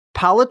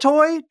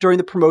Palitoy during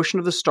the promotion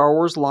of the Star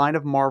Wars line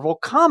of Marvel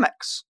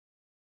Comics.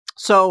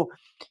 So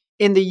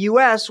in the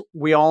US,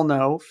 we all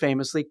know,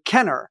 famously,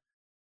 Kenner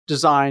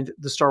designed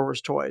the Star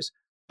Wars toys.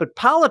 But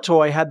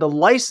Palitoy had the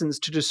license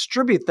to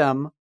distribute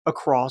them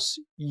across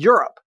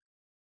Europe.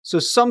 So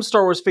some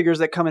Star Wars figures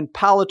that come in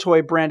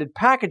Palitoy branded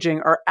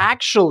packaging are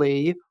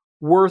actually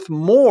worth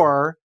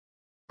more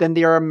than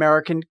their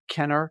American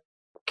Kenner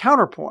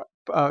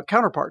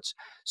counterparts.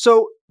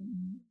 So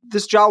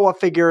this Jawa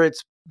figure,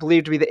 it's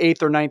believed to be the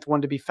 8th or 9th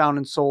one to be found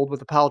and sold with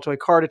a Palitoy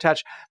card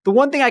attached. The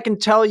one thing I can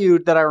tell you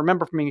that I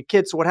remember from being a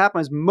kid, so what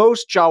happened is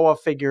most Jawa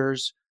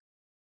figures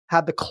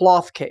had the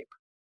cloth cape.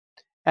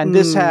 And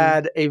this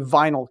had a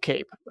vinyl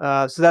cape.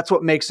 So that's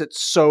what makes it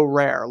so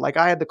rare. Like,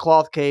 I had the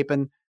cloth cape,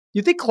 and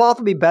you think cloth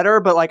would be better,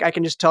 but like, I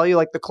can just tell you,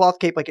 like, the cloth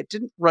cape, like, it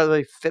didn't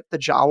really fit the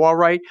Jawa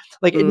right.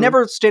 Like, it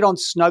never stayed on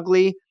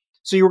snugly.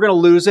 So you were going to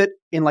lose it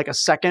in like a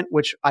second,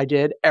 which I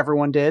did.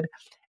 Everyone did.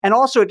 And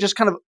also, it just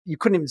kind of, you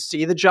couldn't even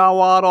see the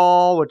Jawa at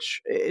all,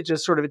 which it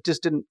just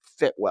didn't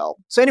fit well.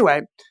 So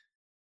anyway,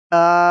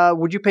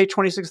 would you pay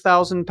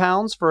 26,000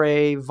 pounds for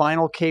a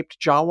vinyl caped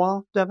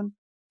Jawa, Devin?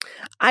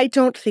 I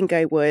don't think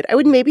I would. I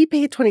would maybe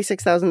pay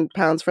 26,000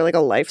 pounds for like a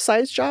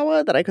life-size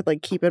Jawa that I could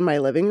like keep in my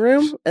living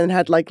room and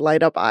had like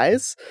light up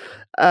eyes,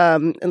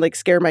 and like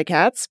scare my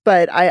cats.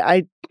 But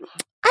I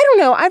don't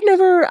know. I've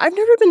never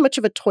been much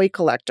of a toy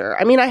collector.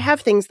 I mean, I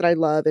have things that I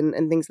love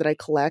and things that I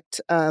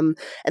collect, and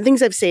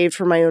things I've saved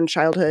from my own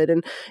childhood.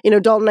 And,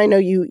 Dalton, I know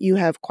you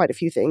have quite a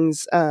few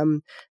things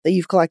that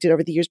you've collected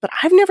over the years, but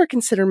I've never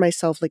considered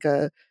myself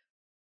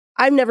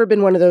I've never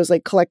been one of those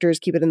like collectors,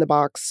 keep it in the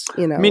box,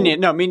 Me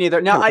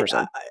neither. No,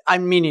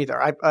 I'm me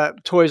neither.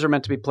 Toys are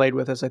meant to be played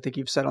with, as I think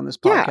you've said on this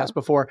podcast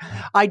before.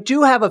 I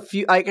do have a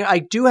few. I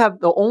do have,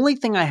 the only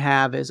thing I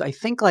have is, I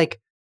think, like,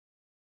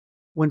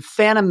 when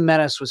Phantom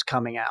Menace was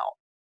coming out,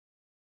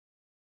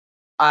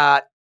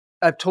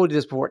 I've told you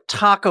this before,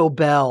 Taco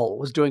Bell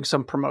was doing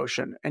some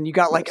promotion, and you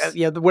got like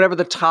whatever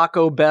the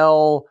Taco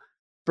Bell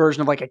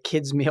version of like a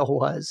kid's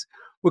meal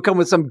would come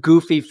with some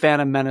goofy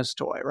Phantom Menace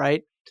toy,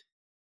 right?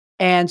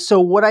 And so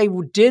what I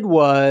did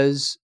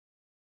was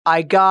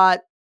I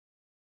got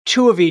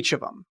 2 of each of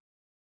them,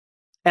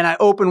 and I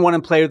opened one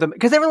and played with them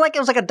because it was like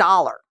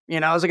 $1.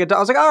 I was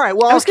like, all right,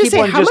 well, I'll keep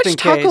one just in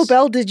case. How much Taco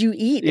Bell did you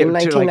eat in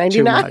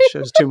 1999? It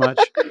was too much.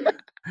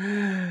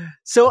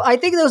 So I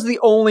think those are the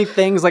only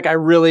things like I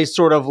really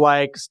sort of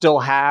like still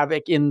have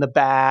like in the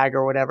bag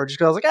or whatever, just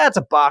because I was like, it's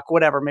 $1,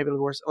 whatever, maybe it'll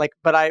be worse. Like,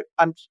 but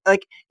I'm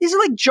like, these are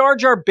like Jar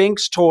Jar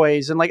Binks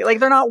toys, and like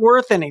they're not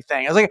worth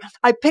anything. I was like,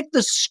 I picked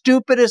the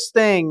stupidest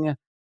thing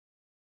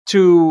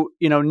to,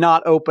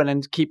 not open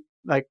and keep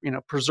like,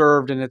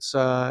 preserved in its,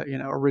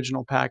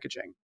 original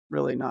packaging.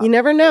 Really not. You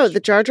never know.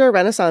 The Jar Jar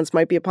Renaissance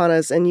might be upon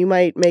us, and you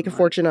might make a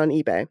fortune on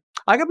eBay.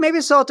 I could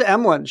maybe sell it to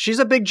Emlyn. She's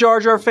a big Jar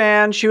Jar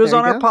fan. She was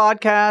on our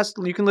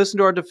podcast. You can listen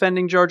to our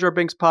Defending Jar Jar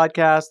Binks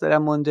podcast that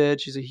Emlyn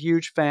did. She's a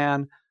huge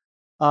fan.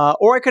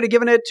 Or I could have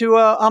given it to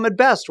Ahmed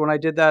Best when I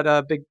did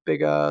that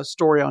big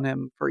story on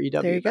him for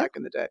EW back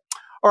in the day.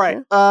 All right.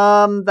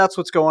 That's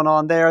what's going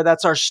on there.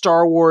 That's our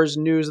Star Wars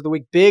news of the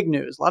week. Big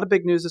news. A lot of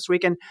big news this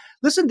week. And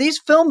listen, these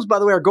films, by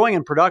the way, are going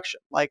in production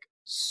like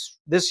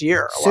this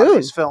year. A lot of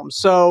these films.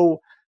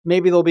 So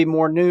maybe there'll be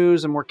more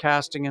news and more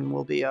casting, and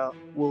we'll be on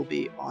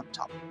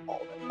top of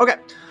all of it. Okay.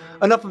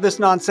 Enough of this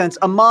nonsense.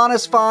 Eman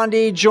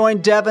Esfandi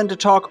joined Devin to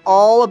talk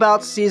all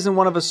about season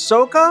 1 of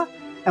Ahsoka.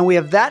 And we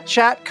have that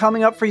chat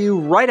coming up for you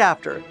right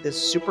after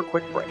this super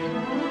quick break.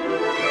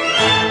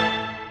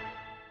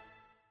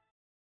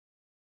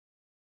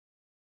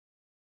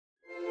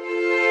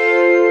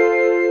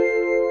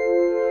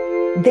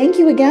 Thank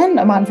you again,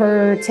 Eman,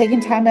 for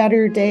taking time out of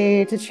your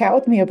day to chat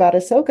with me about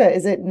Ahsoka.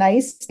 Is it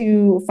nice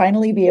to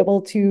finally be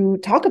able to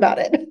talk about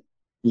it?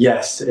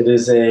 Yes, it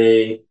is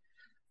a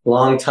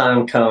long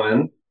time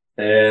coming,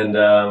 and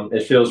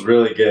it feels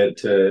really good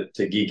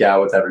to geek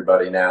out with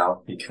everybody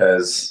now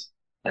because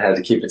I had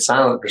to keep it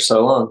silent for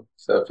so long.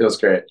 So it feels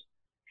great.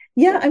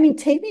 Yeah, I mean,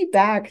 take me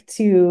back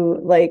to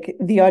like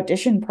the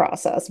audition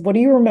process. What do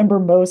you remember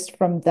most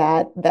from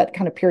that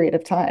kind of period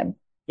of time?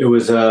 It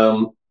was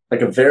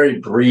like a very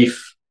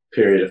brief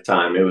period of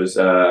time. It was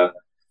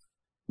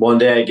one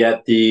day I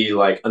get the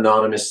like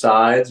anonymous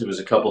sides. It was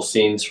a couple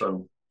scenes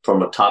from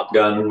a Top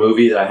Gun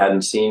movie that I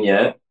hadn't seen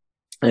yet,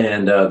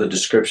 and the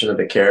description of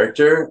the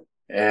character.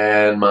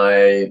 And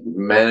my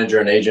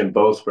manager and agent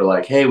both were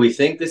like, hey, we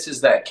think this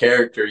is that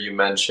character you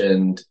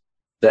mentioned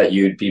that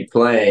you'd be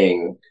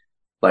playing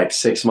like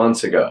 6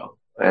 months ago.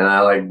 And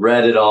I like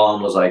read it all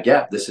and was like,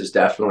 yeah, this is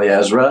definitely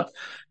Ezra.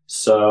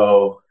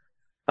 So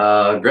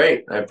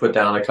great. I put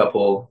down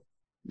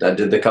I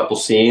did the couple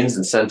scenes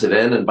and sent it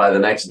in. And by the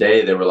next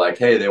day they were like,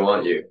 hey, they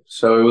want you.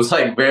 So it was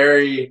like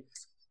very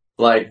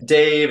like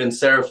Dave and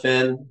Sarah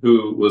Finn,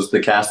 who was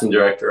the casting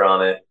director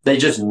on it. They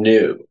just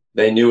knew.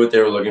 They knew what they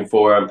were looking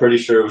for. I'm pretty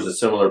sure it was a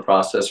similar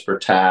process for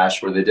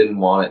Tash, where they didn't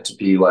want it to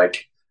be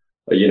like,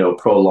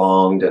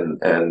 prolonged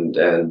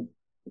and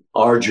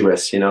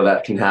arduous.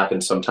 That can happen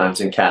sometimes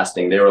in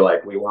casting. They were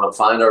like, we want to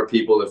find our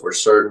people. If we're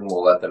certain,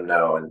 we'll let them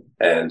know.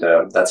 And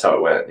that's how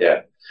it went. Yeah,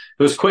 it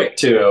was quick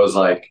too. It was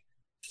like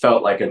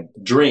felt like a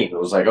dream. It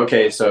was like,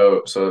 okay,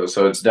 so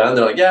it's done.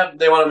 They're like, yeah,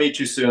 they want to meet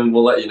you soon.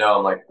 We'll let you know.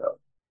 I'm like,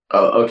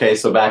 oh, okay,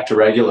 so back to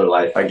regular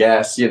life, I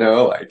guess,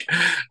 like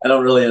I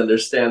don't really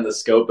understand the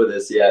scope of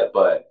this yet,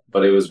 but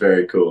it was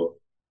very cool.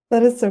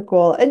 That is so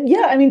cool. And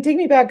yeah, I mean, take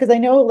me back, because I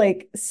know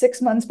like 6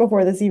 months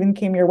before this even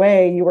came your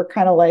way, you were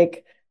kind of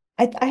like,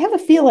 I have a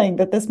feeling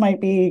that this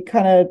might be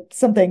kind of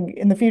something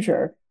in the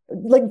future.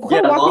 Like,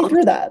 walk me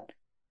through that.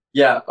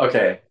 Yeah,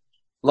 okay.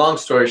 Long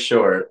story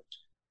short,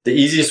 the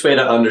easiest way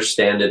to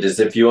understand it is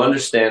if you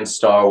understand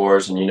Star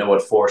Wars and you know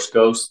what Force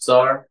ghosts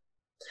are.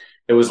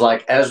 It was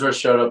like Ezra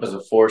showed up as a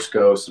Force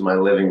ghost in my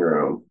living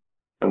room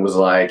and was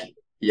like,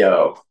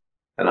 yo.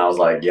 And I was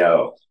like,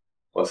 yo,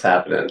 what's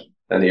happening?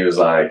 And he was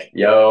like,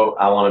 yo,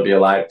 I want to be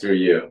alive through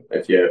you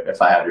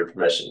if I have your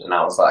permission. And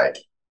I was like,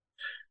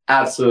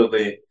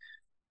 absolutely.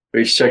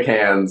 We shook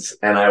hands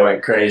and I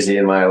went crazy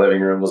in my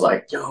living room, was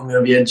like, yo, I'm going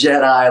to be a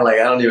Jedi. Like,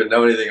 I don't even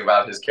know anything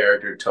about his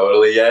character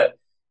totally yet.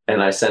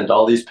 And I sent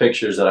all these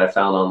pictures that I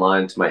found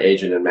online to my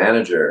agent and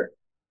manager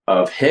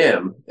of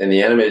him in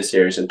the animated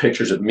series and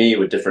pictures of me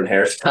with different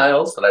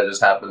hairstyles that I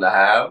just happened to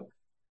have.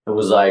 It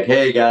was like,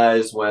 hey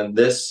guys, when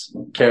this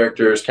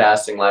character is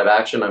casting live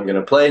action, I'm going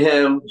to play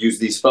him, use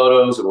these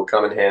photos, it will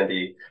come in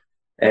handy.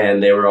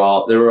 And they were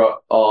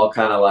all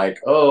kind of like,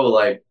 oh,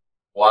 like,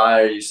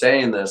 why are you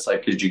saying this?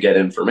 Like, did you get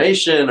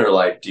information, or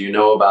like, do you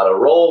know about a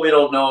role we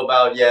don't know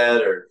about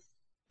yet?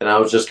 And I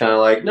was just kind of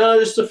like, no,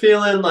 just a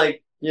feeling,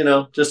 like,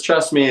 just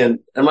trust me. And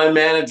my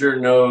manager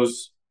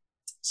knows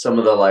some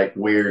of the like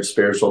weird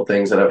spiritual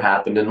things that have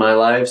happened in my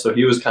life. So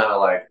he was kind of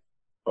like,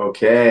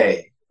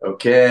 okay,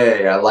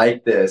 I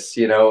like this,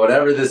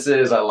 whatever this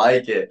is, I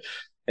like it.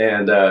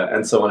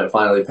 And so when it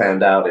finally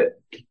panned out,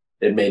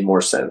 it made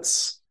more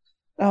sense.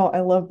 Oh,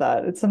 I love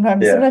that. It's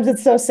sometimes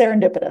it's so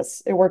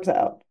serendipitous. It works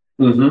out.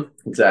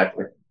 Mm-hmm,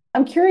 exactly.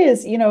 I'm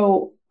curious,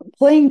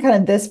 playing kind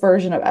of this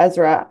version of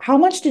Ezra, how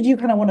much did you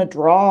kind of want to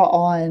draw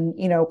on,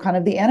 kind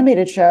of the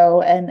animated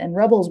show and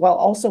Rebels, while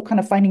also kind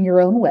of finding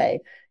your own way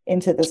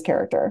into this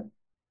character?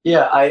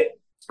 Yeah, I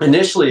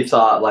initially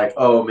thought like,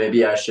 oh,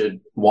 maybe I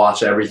should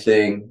watch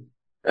everything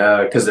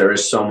because there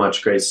is so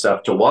much great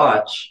stuff to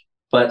watch.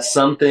 But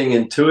something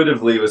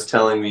intuitively was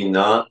telling me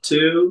not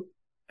to.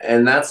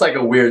 And that's like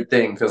a weird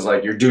thing, because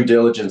like your due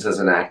diligence as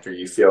an actor,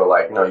 you feel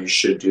like, no, you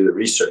should do the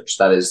research.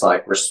 That is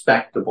like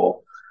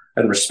respectable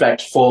and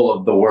respectful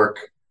of the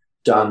work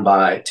done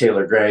by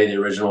Taylor Gray,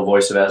 the original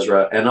voice of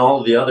Ezra, and all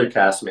of the other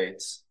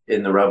castmates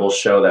in the Rebels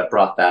show that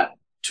brought that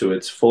to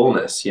its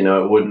fullness. We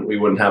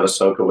wouldn't have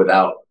Ahsoka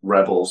without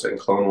Rebels and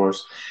Clone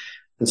Wars.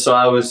 And so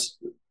I was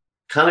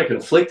kind of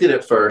conflicted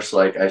at first.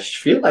 Like, I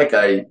feel like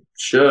I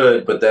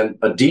should, but then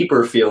a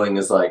deeper feeling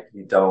is like,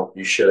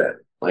 you shouldn't.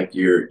 Like,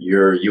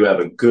 you have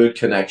a good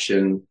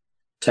connection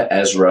to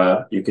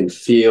Ezra. You can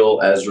feel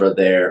Ezra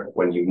there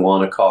when you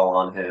want to call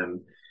on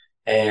him.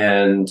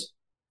 And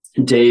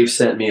Dave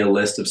sent me a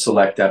list of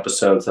select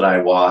episodes that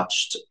I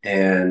watched.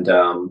 And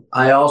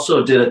I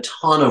also did a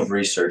ton of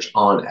research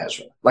on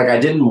Ezra. Like, I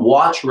didn't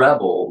watch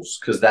Rebels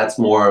because that's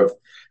more of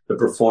the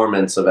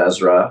performance of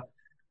Ezra,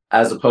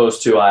 as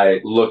opposed to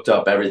I looked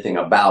up everything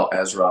about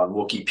Ezra on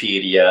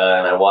Wikipedia,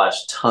 and I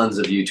watched tons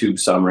of YouTube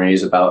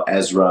summaries about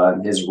Ezra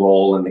and his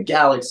role in the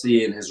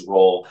galaxy and his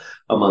role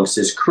amongst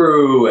his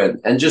crew,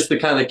 and just the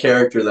kind of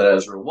character that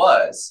Ezra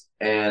was.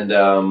 And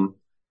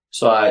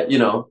so I,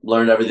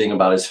 learned everything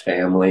about his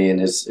family and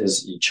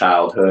his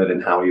childhood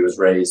and how he was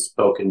raised,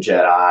 spoken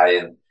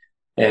Jedi,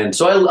 and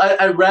so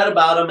I read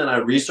about him and I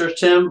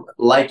researched him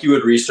like you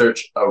would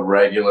research a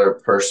regular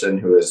person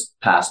who has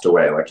passed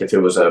away, like if it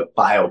was a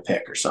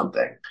biopic or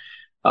something.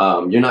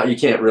 You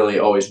can't really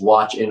always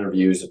watch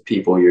interviews of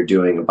people you're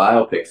doing a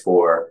biopic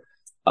for.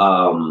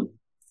 So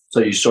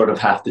you sort of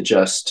have to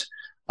just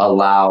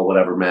allow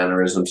whatever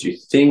mannerisms you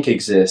think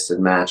exist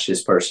and match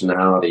his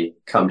personality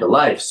come to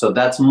life. So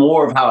that's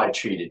more of how I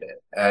treated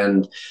it.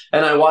 And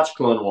I watched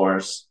Clone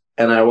Wars,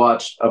 and I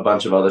watched a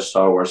bunch of other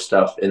Star Wars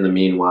stuff in the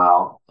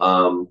meanwhile,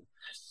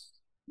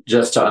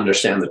 just to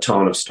understand the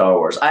tone of Star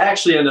Wars. I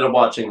actually ended up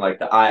watching like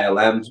the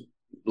ILM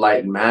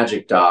Light and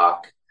Magic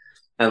doc,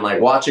 and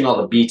like watching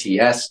all the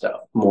BTS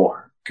stuff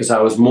more, because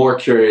I was more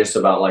curious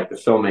about like the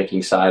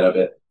filmmaking side of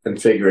it and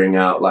figuring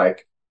out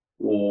like,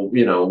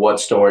 what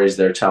stories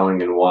they're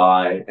telling and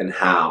why and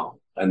how.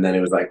 And then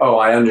it was like, oh,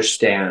 I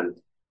understand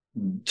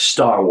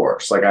Star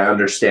Wars. Like, I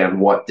understand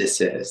what this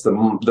is,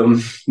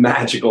 the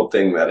magical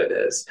thing that it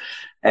is.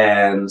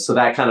 And so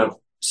that kind of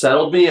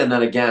settled me. And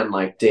then again,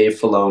 like Dave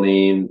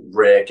Filoni and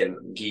Rick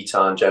and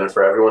Geeta and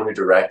Jennifer, everyone who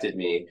directed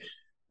me,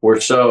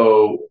 were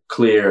so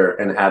clear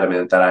and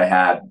adamant that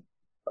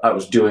I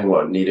was doing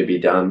what needed to be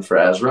done for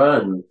Ezra.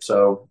 And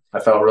so I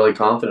felt really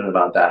confident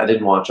about that. I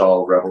didn't watch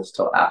all of Rebels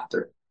till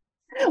after.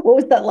 What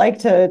was that like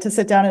to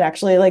sit down and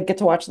actually like get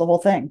to watch the whole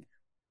thing?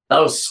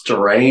 That was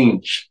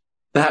strange.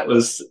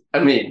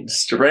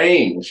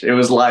 Strange. It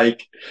was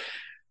like,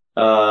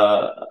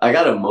 I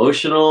got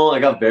emotional. I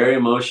got very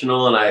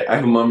emotional. And I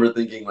remember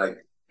thinking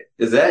like,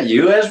 is that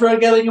you, Ezra,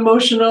 getting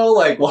emotional,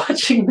 like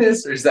watching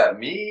this, or is that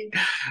me?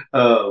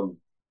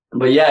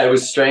 But yeah, it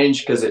was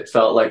strange because it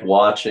felt like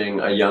watching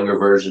a younger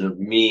version of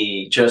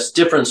me, just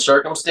different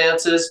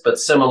circumstances, but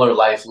similar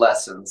life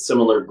lessons,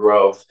 similar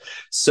growth,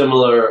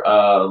 similar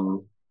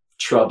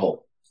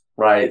trouble,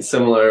 right?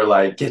 Similar,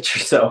 like get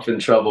yourself in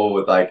trouble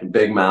with like a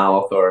big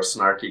mouth or a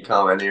snarky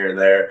comment here and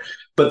there,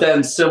 but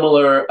then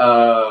similar,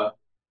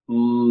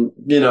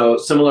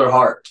 similar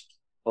heart.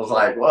 I was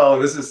like, whoa,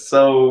 this is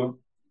so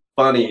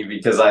funny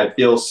because I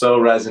feel so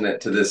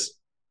resonant to this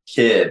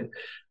kid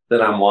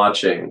that I'm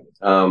watching.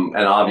 And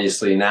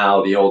obviously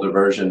now the older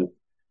version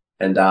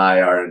and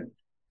I are in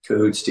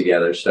cahoots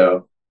together.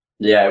 So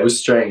yeah, it was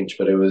strange,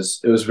 but it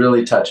was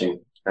really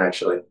touching,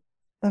 actually.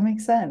 That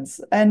makes sense.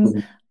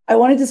 And I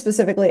wanted to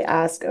specifically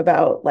ask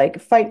about like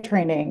fight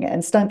training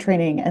and stunt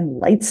training and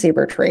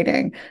lightsaber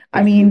training.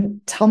 I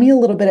mean, tell me a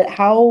little bit,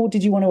 how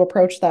did you want to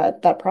approach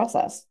that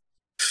process?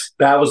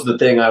 That was the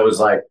thing I was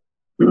like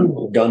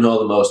gung-ho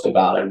the most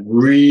about. I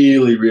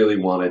really, really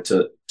wanted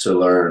to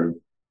learn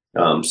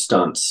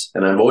stunts,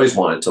 and I've always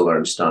wanted to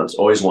learn stunts,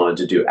 always wanted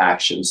to do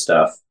action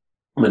stuff,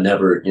 but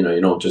never, you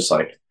don't just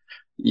like,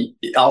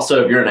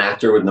 also if you're an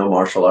actor with no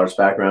martial arts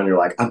background, you're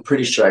like, I'm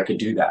pretty sure I could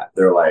do that.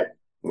 They're like,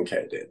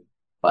 okay, dude,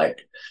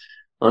 like,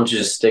 why don't you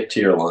just stick to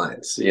your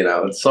lines?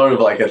 It's sort of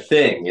like a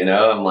thing,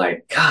 I'm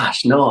like,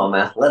 gosh, no, I'm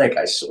athletic,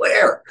 I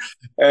swear.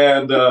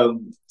 And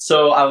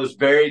so I was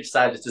very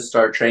excited to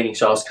start training.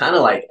 So I was kind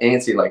of like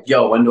antsy, like,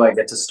 yo, when do I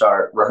get to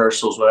start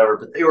rehearsals, whatever.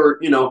 But they were,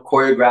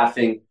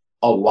 choreographing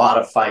a lot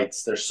of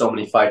fights. There's so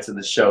many fights in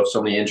the show,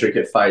 so many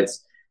intricate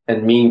fights.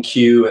 And Mean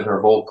Q and her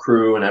whole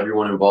crew and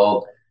everyone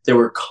involved, they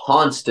were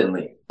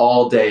constantly,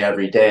 all day,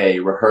 every day,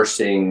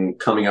 rehearsing,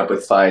 coming up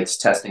with fights,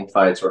 testing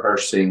fights,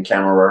 rehearsing,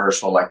 camera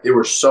rehearsal. Like, they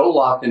were so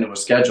locked into a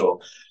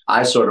schedule.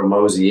 I sort of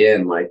mosey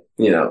in, like,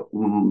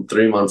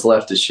 3 months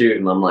left to shoot.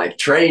 And I'm like,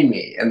 train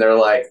me. And they're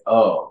like,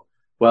 oh,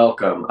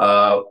 welcome.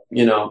 We're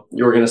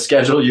going to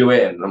schedule you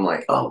in. And I'm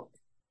like, oh,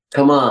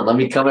 come on, let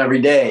me come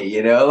every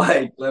day,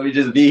 like, let me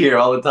just be here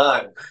all the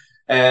time.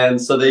 And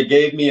so they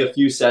gave me a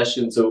few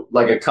sessions, so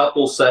like a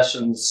couple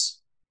sessions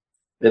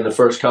in the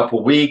first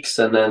couple weeks,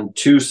 and then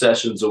 2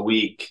 sessions a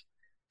week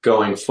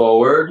going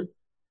forward.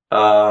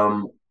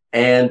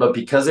 But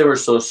because they were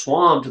so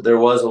swamped, there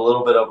was a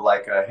little bit of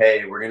like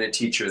hey, we're going to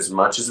teach you as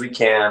much as we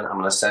can. I'm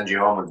going to send you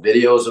home with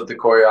videos of the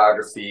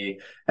choreography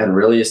and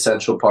really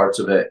essential parts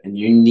of it. And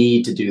you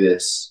need to do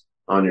this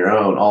on your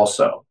own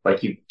also.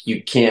 Like,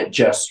 you can't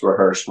just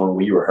rehearse when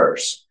we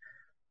rehearse.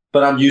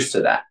 But I'm used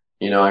to that.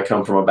 I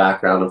come from a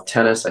background of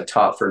tennis. I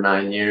taught for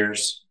 9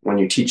 years. When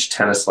you teach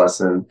tennis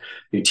lesson,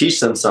 you teach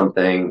them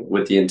something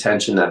with the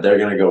intention that they're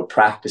going to go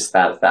practice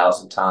that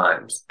 1,000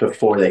 times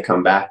before they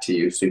come back to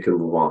you so you can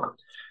move on.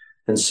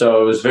 And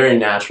so it was very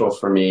natural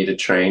for me to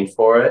train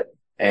for it.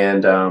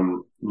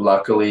 And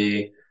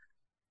luckily,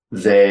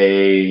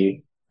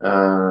 they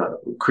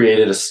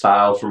created a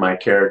style for my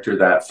character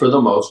that, for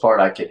the most part,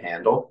 I could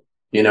handle.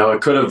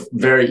 It could have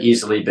very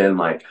easily been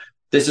like,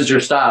 this is your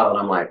style. And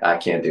I'm like, I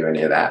can't do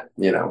any of that,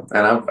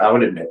 and I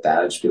would admit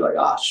that. I'd just be like,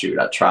 oh, shoot,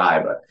 I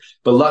try.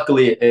 But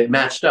luckily, it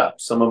matched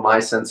up some of my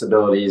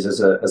sensibilities as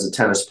a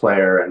tennis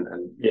player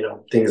and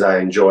things I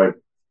enjoy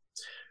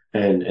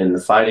in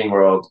the fighting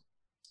world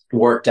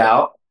worked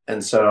out.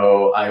 And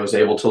so I was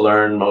able to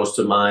learn most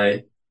of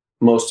my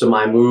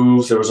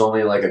moves. There was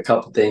only like a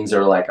couple things that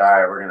were like, all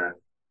right, we're going to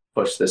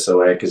push this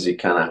away because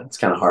it's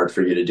kind of hard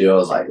for you to do. I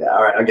was like, yeah,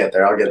 all right, I'll get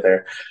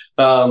there.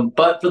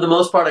 But for the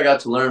most part, I got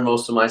to learn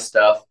most of my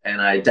stuff,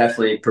 and I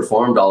definitely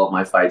performed all of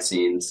my fight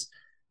scenes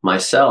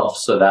myself.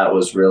 So that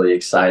was really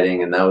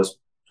exciting. And that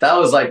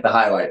was like the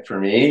highlight for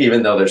me,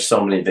 even though there's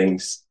so many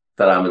things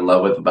that I'm in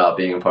love with about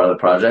being a part of the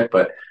project.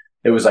 But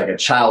it was like a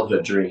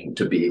childhood dream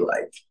to be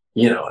like,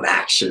 an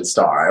action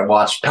star. I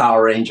watched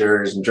Power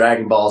Rangers and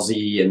Dragon Ball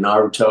Z and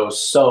Naruto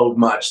so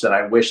much that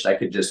I wished I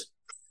could just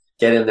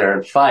get in there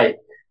and fight.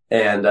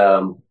 And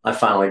I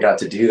finally got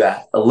to do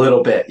that a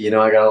little bit. I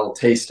got a little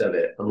taste of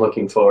it. I'm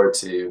looking forward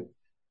to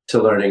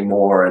learning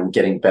more and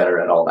getting better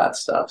at all that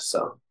stuff.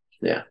 So,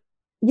 yeah.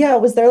 Yeah.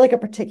 Was there like a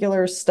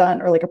particular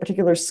stunt or like a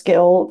particular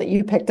skill that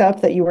you picked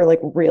up that you were like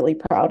really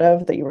proud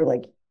of, that you were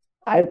like,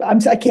 I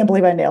can't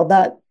believe I nailed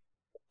that?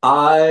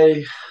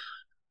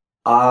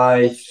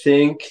 I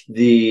think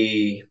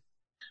the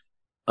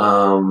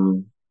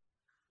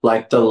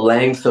like the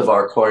length of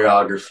our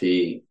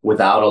choreography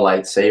without a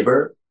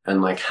lightsaber and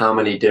like how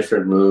many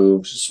different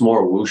moves. It's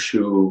more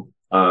wushu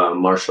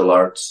martial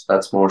arts.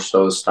 That's more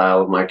so the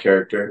style of my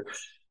character.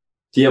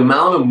 The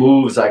amount of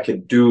moves I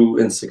could do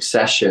in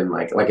succession,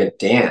 like a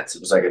dance.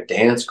 It was like a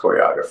dance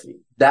choreography.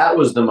 That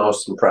was the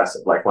most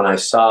impressive. Like when I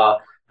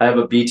have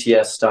a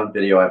BTS stunt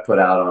video I put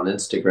out on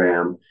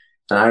Instagram.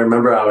 And I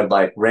remember I would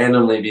like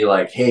randomly be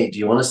like, hey, do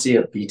you want to see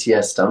a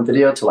BTS stunt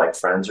video to like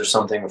friends or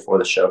something before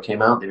the show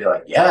came out? They'd be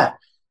like, yeah.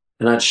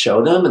 And I'd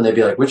show them and they'd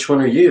be like, which one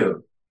are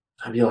you?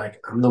 I'd be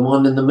like, I'm the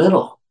one in the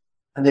middle.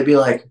 And they'd be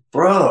like,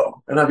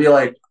 bro. And I'd be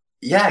like,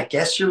 yeah, I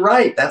guess you're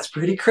right. That's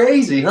pretty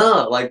crazy,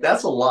 huh? Like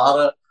that's a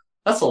lot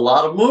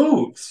of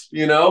moves,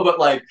 but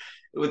like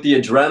with the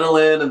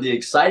adrenaline and the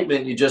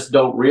excitement, you just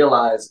don't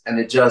realize. And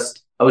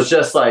I was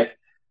just like,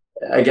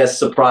 I guess,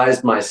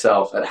 surprised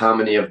myself at how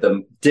many of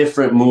the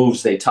different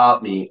moves they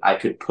taught me I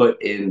could put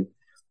in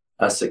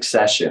a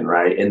succession,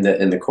 right? In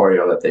the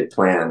choreo that they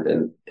planned.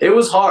 And it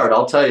was hard.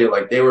 I'll tell you,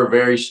 like they were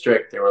very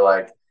strict. They were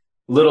like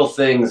little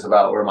things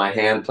about where my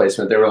hand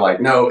placement, they were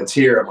like, no, it's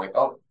here. I'm like,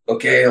 oh,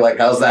 okay. Like,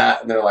 how's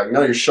that? And they're like,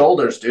 no, your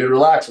shoulders, dude,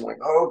 relax. I'm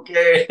like,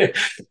 okay.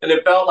 And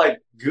it felt like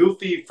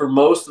goofy for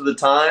most of the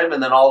time.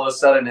 And then all of a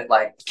sudden it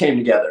like came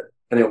together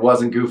and it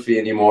wasn't goofy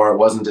anymore. It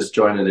wasn't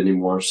disjointed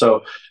anymore.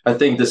 So I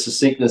think the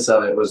succinctness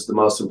of it was the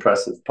most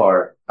impressive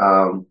part.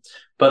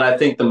 But I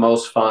think the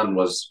most fun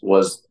was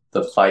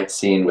the fight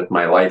scene with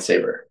my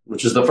lightsaber,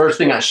 which is the first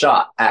thing I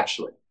shot,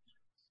 actually.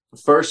 The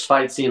first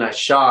fight scene I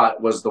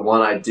shot was the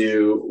one I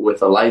do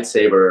with a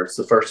lightsaber. It's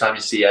the first time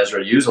you see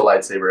Ezra use a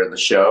lightsaber in the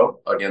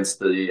show against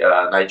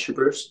the Night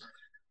Troopers.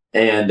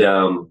 And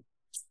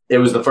it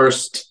was the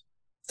first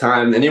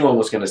time anyone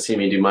was going to see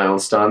me do my own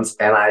stunts.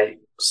 And I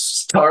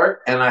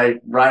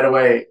right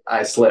away,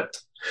 I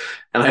slipped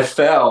and I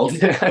fell.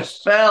 I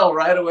fell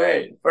right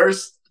away.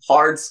 First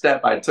hard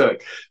step I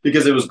took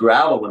because it was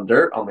gravel and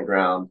dirt on the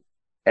ground.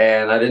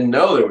 And I didn't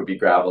know there would be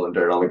gravel and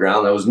dirt on the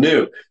ground. That was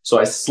new. So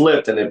I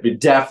slipped, and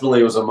it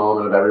definitely was a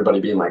moment of everybody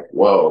being like,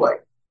 whoa,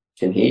 like,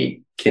 can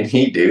he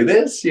do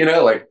this?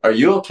 Like, are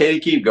you okay to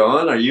keep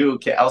going? Are you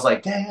okay? I was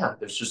like, yeah,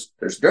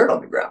 there's dirt on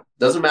the ground.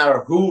 Doesn't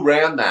matter who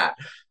ran that.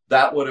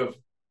 That would have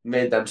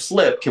made them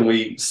slip. Can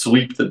we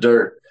sweep the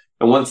dirt?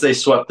 And once they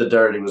swept the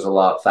dirt, it was a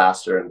lot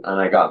faster. And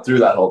I got through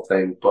that whole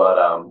thing.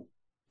 But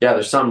yeah,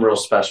 there's something real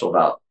special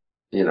about,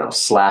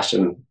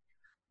 slashing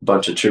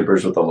bunch of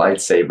troopers with a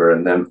lightsaber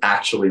and them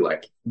actually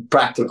like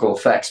practical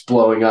effects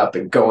blowing up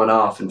and going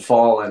off and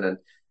falling, and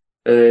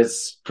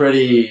it's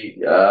pretty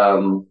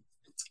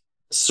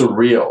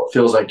surreal. It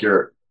feels like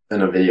you're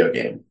in a video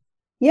game.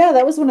 Yeah,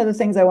 that was one of the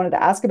things I wanted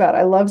to ask about.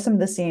 I love some of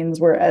the scenes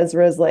where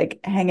Ezra's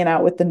like hanging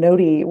out with the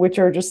Noti, which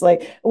are just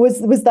like,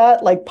 was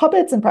that like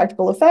puppets and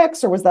practical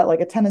effects, or was that like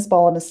a tennis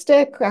ball and a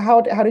stick?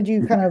 How did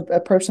you kind of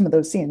approach some of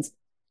those scenes?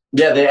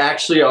 Yeah, they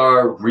actually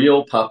are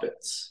real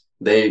puppets.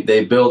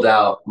 They build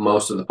out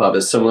most of the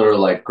puppets, similar to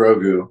like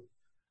Grogu,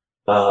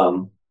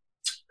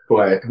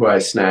 who I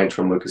snagged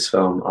from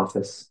Lucasfilm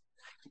office.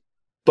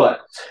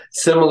 But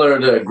similar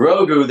to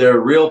Grogu, they're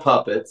real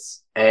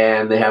puppets,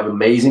 and they have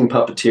amazing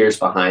puppeteers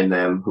behind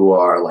them who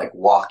are like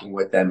walking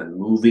with them and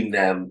moving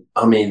them.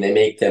 I mean, they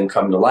make them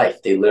come to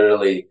life. They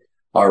literally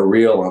are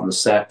real on the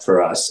set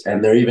for us,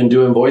 and they're even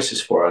doing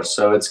voices for us.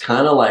 So it's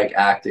kind of like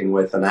acting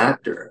with an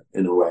actor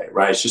in a way,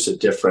 right? It's just a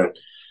different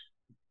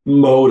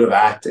mode of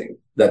acting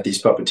that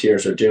these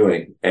puppeteers are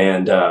doing.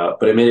 And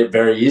but it made it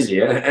very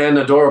easy and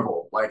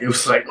adorable. Like, it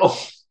was like, oh,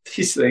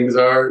 these things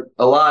are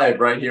alive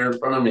right here in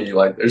front of me.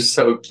 Like, they're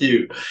so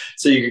cute.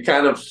 So you could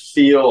kind of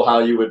feel how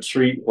you would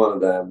treat one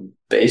of them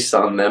based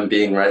on them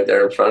being right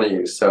there in front of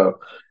you. So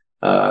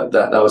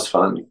that was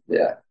fun.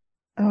 Yeah.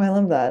 Oh, I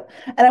love that.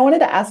 And I wanted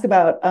to ask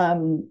about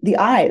the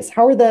eyes.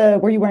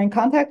 Were you wearing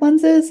contact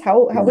lenses?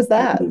 How was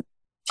that?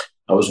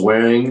 I was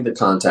wearing the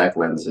contact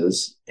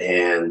lenses,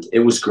 and it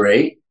was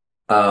great.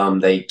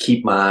 They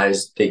keep my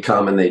eyes, they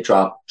come and they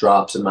drop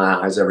drops in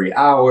my eyes every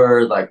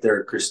hour. Like,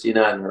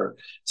 Christina and her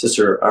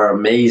sister are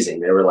amazing.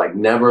 They were like,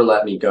 never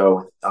let me go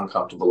with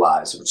uncomfortable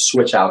eyes. They would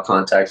switch out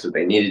contacts if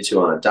they needed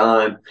to on a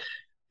dime.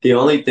 The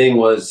only thing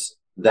was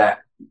that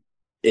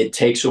it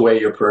takes away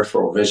your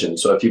peripheral vision.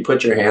 So if you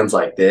put your hands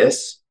like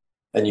this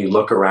and you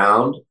look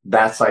around,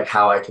 that's like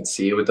how I could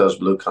see with those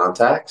blue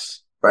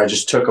contacts, right? I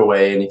just took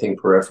away anything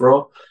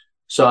peripheral.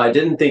 So I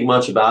didn't think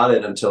much about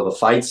it until the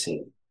fight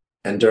scene.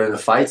 And during the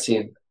fight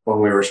scene, when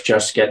we were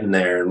just getting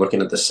there and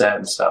looking at the set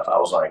and stuff, I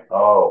was like,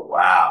 oh,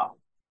 wow,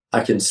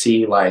 I can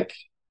see like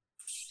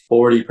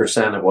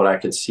 40% of what I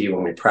could see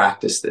when we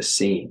practiced this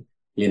scene.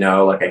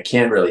 Like, I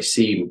can't really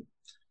see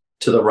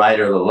to the right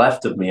or the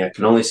left of me. I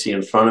can only see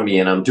in front of me.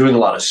 And I'm doing a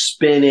lot of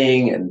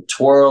spinning and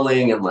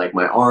twirling, and like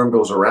my arm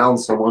goes around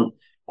someone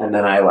and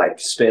then I like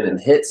spin and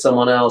hit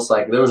someone else.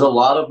 Like, there was a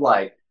lot of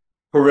like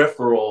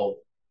peripheral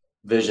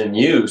vision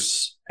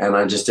use, and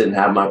I just didn't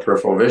have my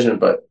peripheral vision.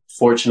 But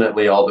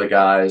fortunately, all the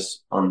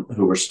guys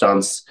who were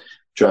stunts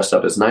dressed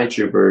up as night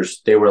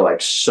troopers, they were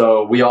like,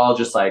 so we all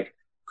just like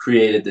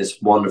created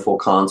this wonderful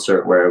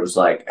concert where it was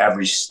like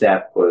every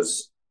step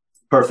was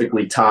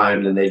perfectly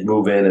timed, and they'd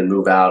move in and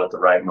move out at the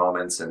right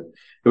moments. And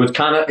it was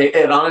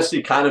it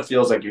honestly kind of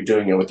feels like you're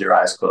doing it with your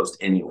eyes closed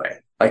anyway.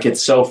 Like,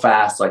 it's so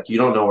fast, like you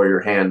don't know where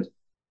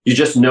you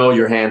just know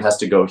your hand has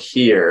to go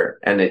here,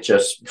 and it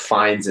just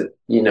finds it,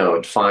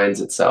 it finds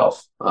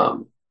itself.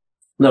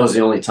 That was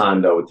the only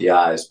time though with the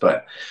eyes,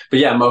 but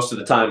yeah, most of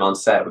the time on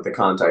set with the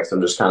contacts,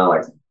 I'm just kind of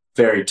like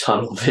very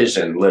tunnel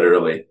vision,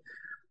 literally.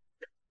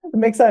 It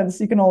makes sense.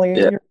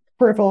 Your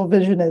peripheral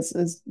vision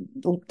is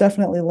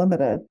definitely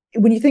limited.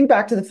 When you think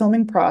back to the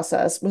filming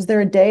process, was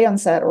there a day on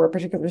set or a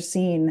particular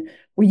scene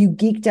where you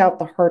geeked out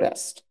the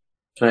hardest?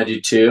 Can I do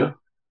two?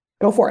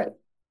 Go for it.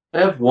 I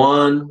have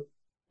one.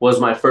 Was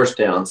my first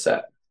day on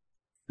set,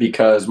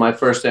 because my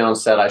first day on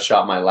set, I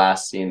shot my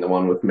last scene, the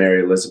one with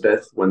Mary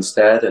Elizabeth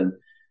Winstead, and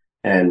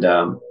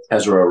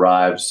Ezra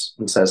arrives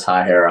and says,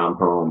 "Hi, Hera, I'm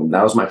home." And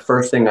that was my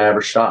first thing I ever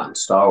shot in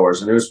Star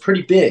Wars, and it was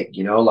pretty big.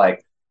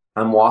 Like,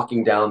 I'm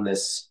walking down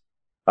this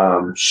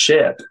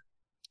ship,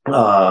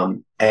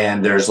 and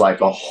there's like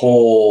a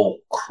whole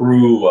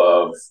crew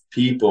of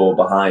people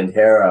behind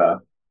Hera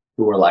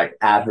who are like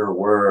at her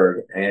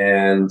word,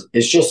 and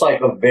it's just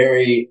like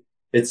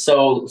it's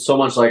so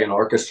much like an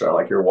orchestra.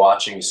 Like, you're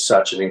watching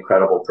such an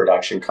incredible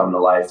production come to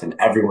life, and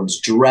everyone's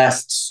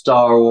dressed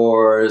Star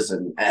Wars,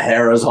 and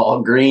Hera's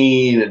all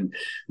green, and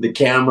the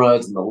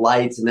cameras and the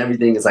lights and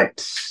everything is like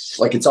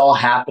it's all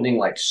happening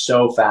like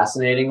so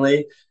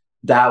fascinatingly.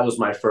 That was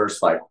my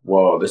first like,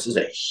 whoa, this is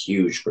a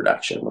huge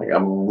production. Like,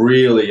 I'm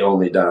really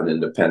only done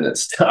independent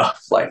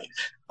stuff, like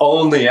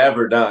only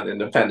ever done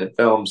independent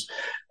films.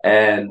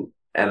 And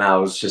I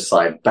was just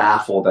like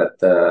baffled at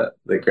the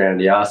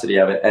grandiosity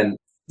of it. And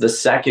the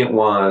second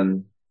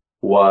one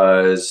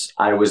was,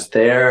 I was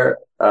there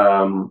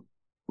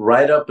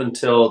right up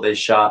until they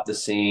shot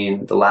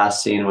the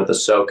last scene with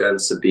Ahsoka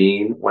and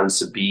Sabine, when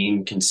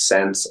Sabine can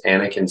sense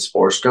Anakin's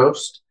Force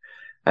Ghost.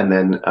 And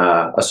then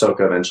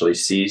Ahsoka eventually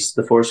sees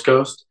the Force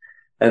Ghost.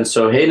 And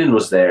so Hayden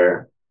was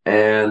there,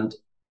 and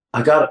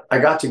I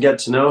got to get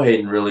to know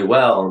Hayden really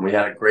well, and we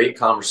had a great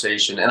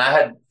conversation. And I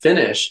had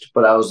finished,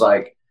 but I was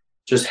like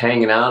just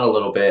hanging out a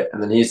little bit,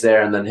 and then he's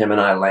there, and then him and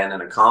I land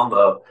in a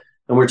combo.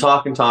 And we're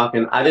talking.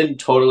 I didn't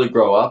totally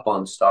grow up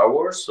on Star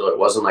Wars, so it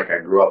wasn't like I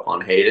grew up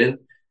on Hayden.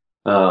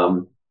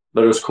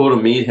 But it was cool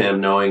to meet him,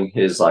 knowing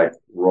his like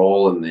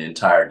role in the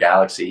entire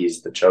galaxy.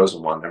 He's the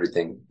chosen one.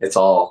 Everything. It's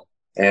all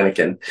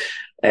Anakin.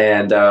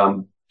 And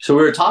so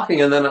we were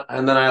talking, and then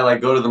I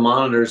like go to the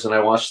monitors and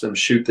I watch them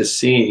shoot this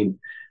scene.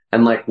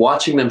 And like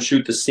watching them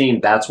shoot the scene,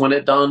 that's when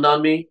it dawned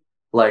on me,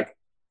 like,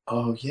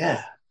 oh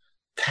yeah,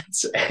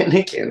 that's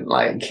Anakin.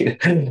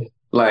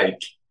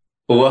 Like.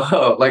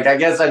 Whoa. Like, I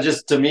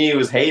guess to me, it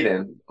was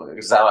Hayden.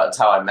 That's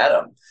how I met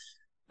him.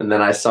 And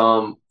then I saw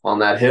him on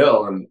that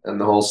hill, and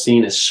the whole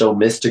scene is so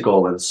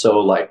mystical and so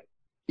like,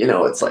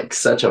 it's like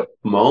such a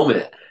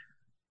moment.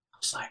 I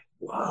was like,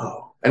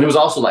 whoa. And it was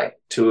also like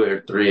 2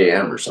 or 3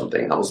 a.m. or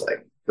something. I was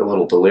like a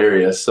little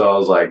delirious. So I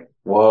was like,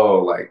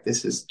 whoa, like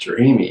this is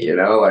dreamy,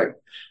 like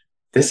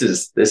this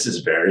is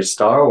very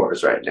Star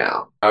Wars right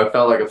now. I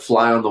felt like a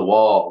fly on the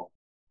wall.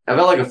 I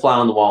felt like a fly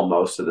on the wall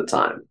most of the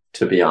time,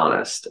 to be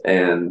honest.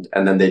 And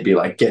then they'd be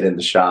like, get in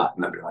the shot.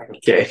 And I'd be like,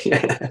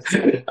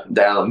 okay, I'm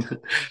down.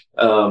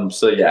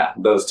 So yeah,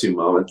 those two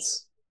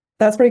moments.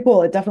 That's pretty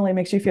cool. It definitely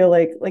makes you feel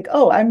like,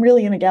 oh, I'm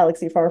really in a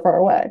galaxy far, far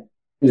away.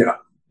 Yeah.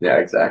 Yeah,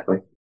 exactly.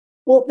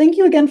 Well, thank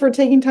you again for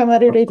taking time out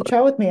of your day to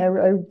chat with me. I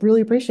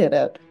really appreciate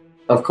it.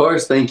 Of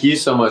course. Thank you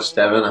so much,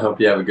 Devin. I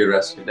hope you have a good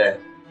rest of your day.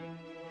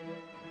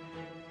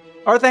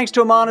 Our thanks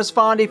to Eman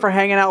Esfandi for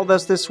hanging out with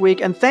us this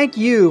week. And thank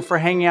you for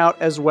hanging out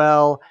as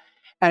well.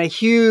 And a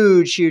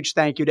huge, huge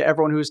thank you to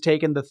everyone who has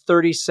taken the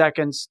 30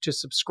 seconds to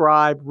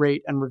subscribe,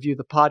 rate, and review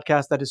the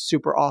podcast. That is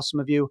super awesome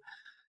of you.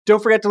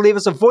 Don't forget to leave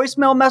us a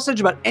voicemail message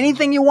about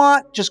anything you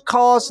want. Just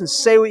call us and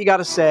say what you got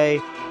to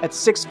say at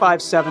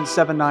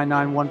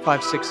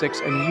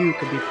 657-799-1566, and you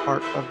can be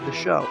part of the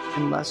show,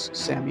 unless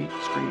Sammy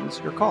screens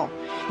your call.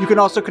 You can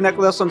also connect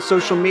with us on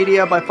social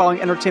media by following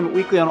Entertainment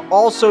Weekly on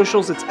all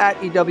socials. It's at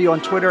EW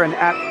on Twitter and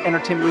at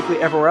Entertainment Weekly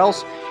everywhere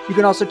else. You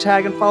can also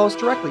tag and follow us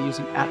directly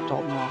using at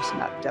Dalton Ross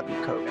and at Devin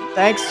Kogan.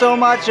 Thanks so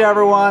much,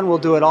 everyone. We'll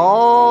do it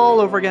all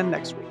over again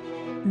next week.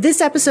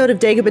 This episode of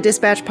Dagobah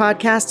Dispatch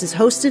Podcast is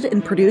hosted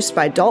and produced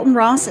by Dalton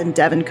Ross and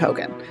Devin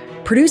Kogan.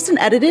 Produced and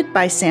edited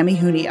by Sammy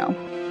Junio.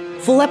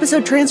 Full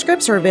episode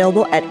transcripts are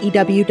available at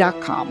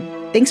EW.com.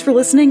 Thanks for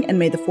listening, and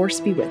may the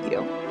Force be with you.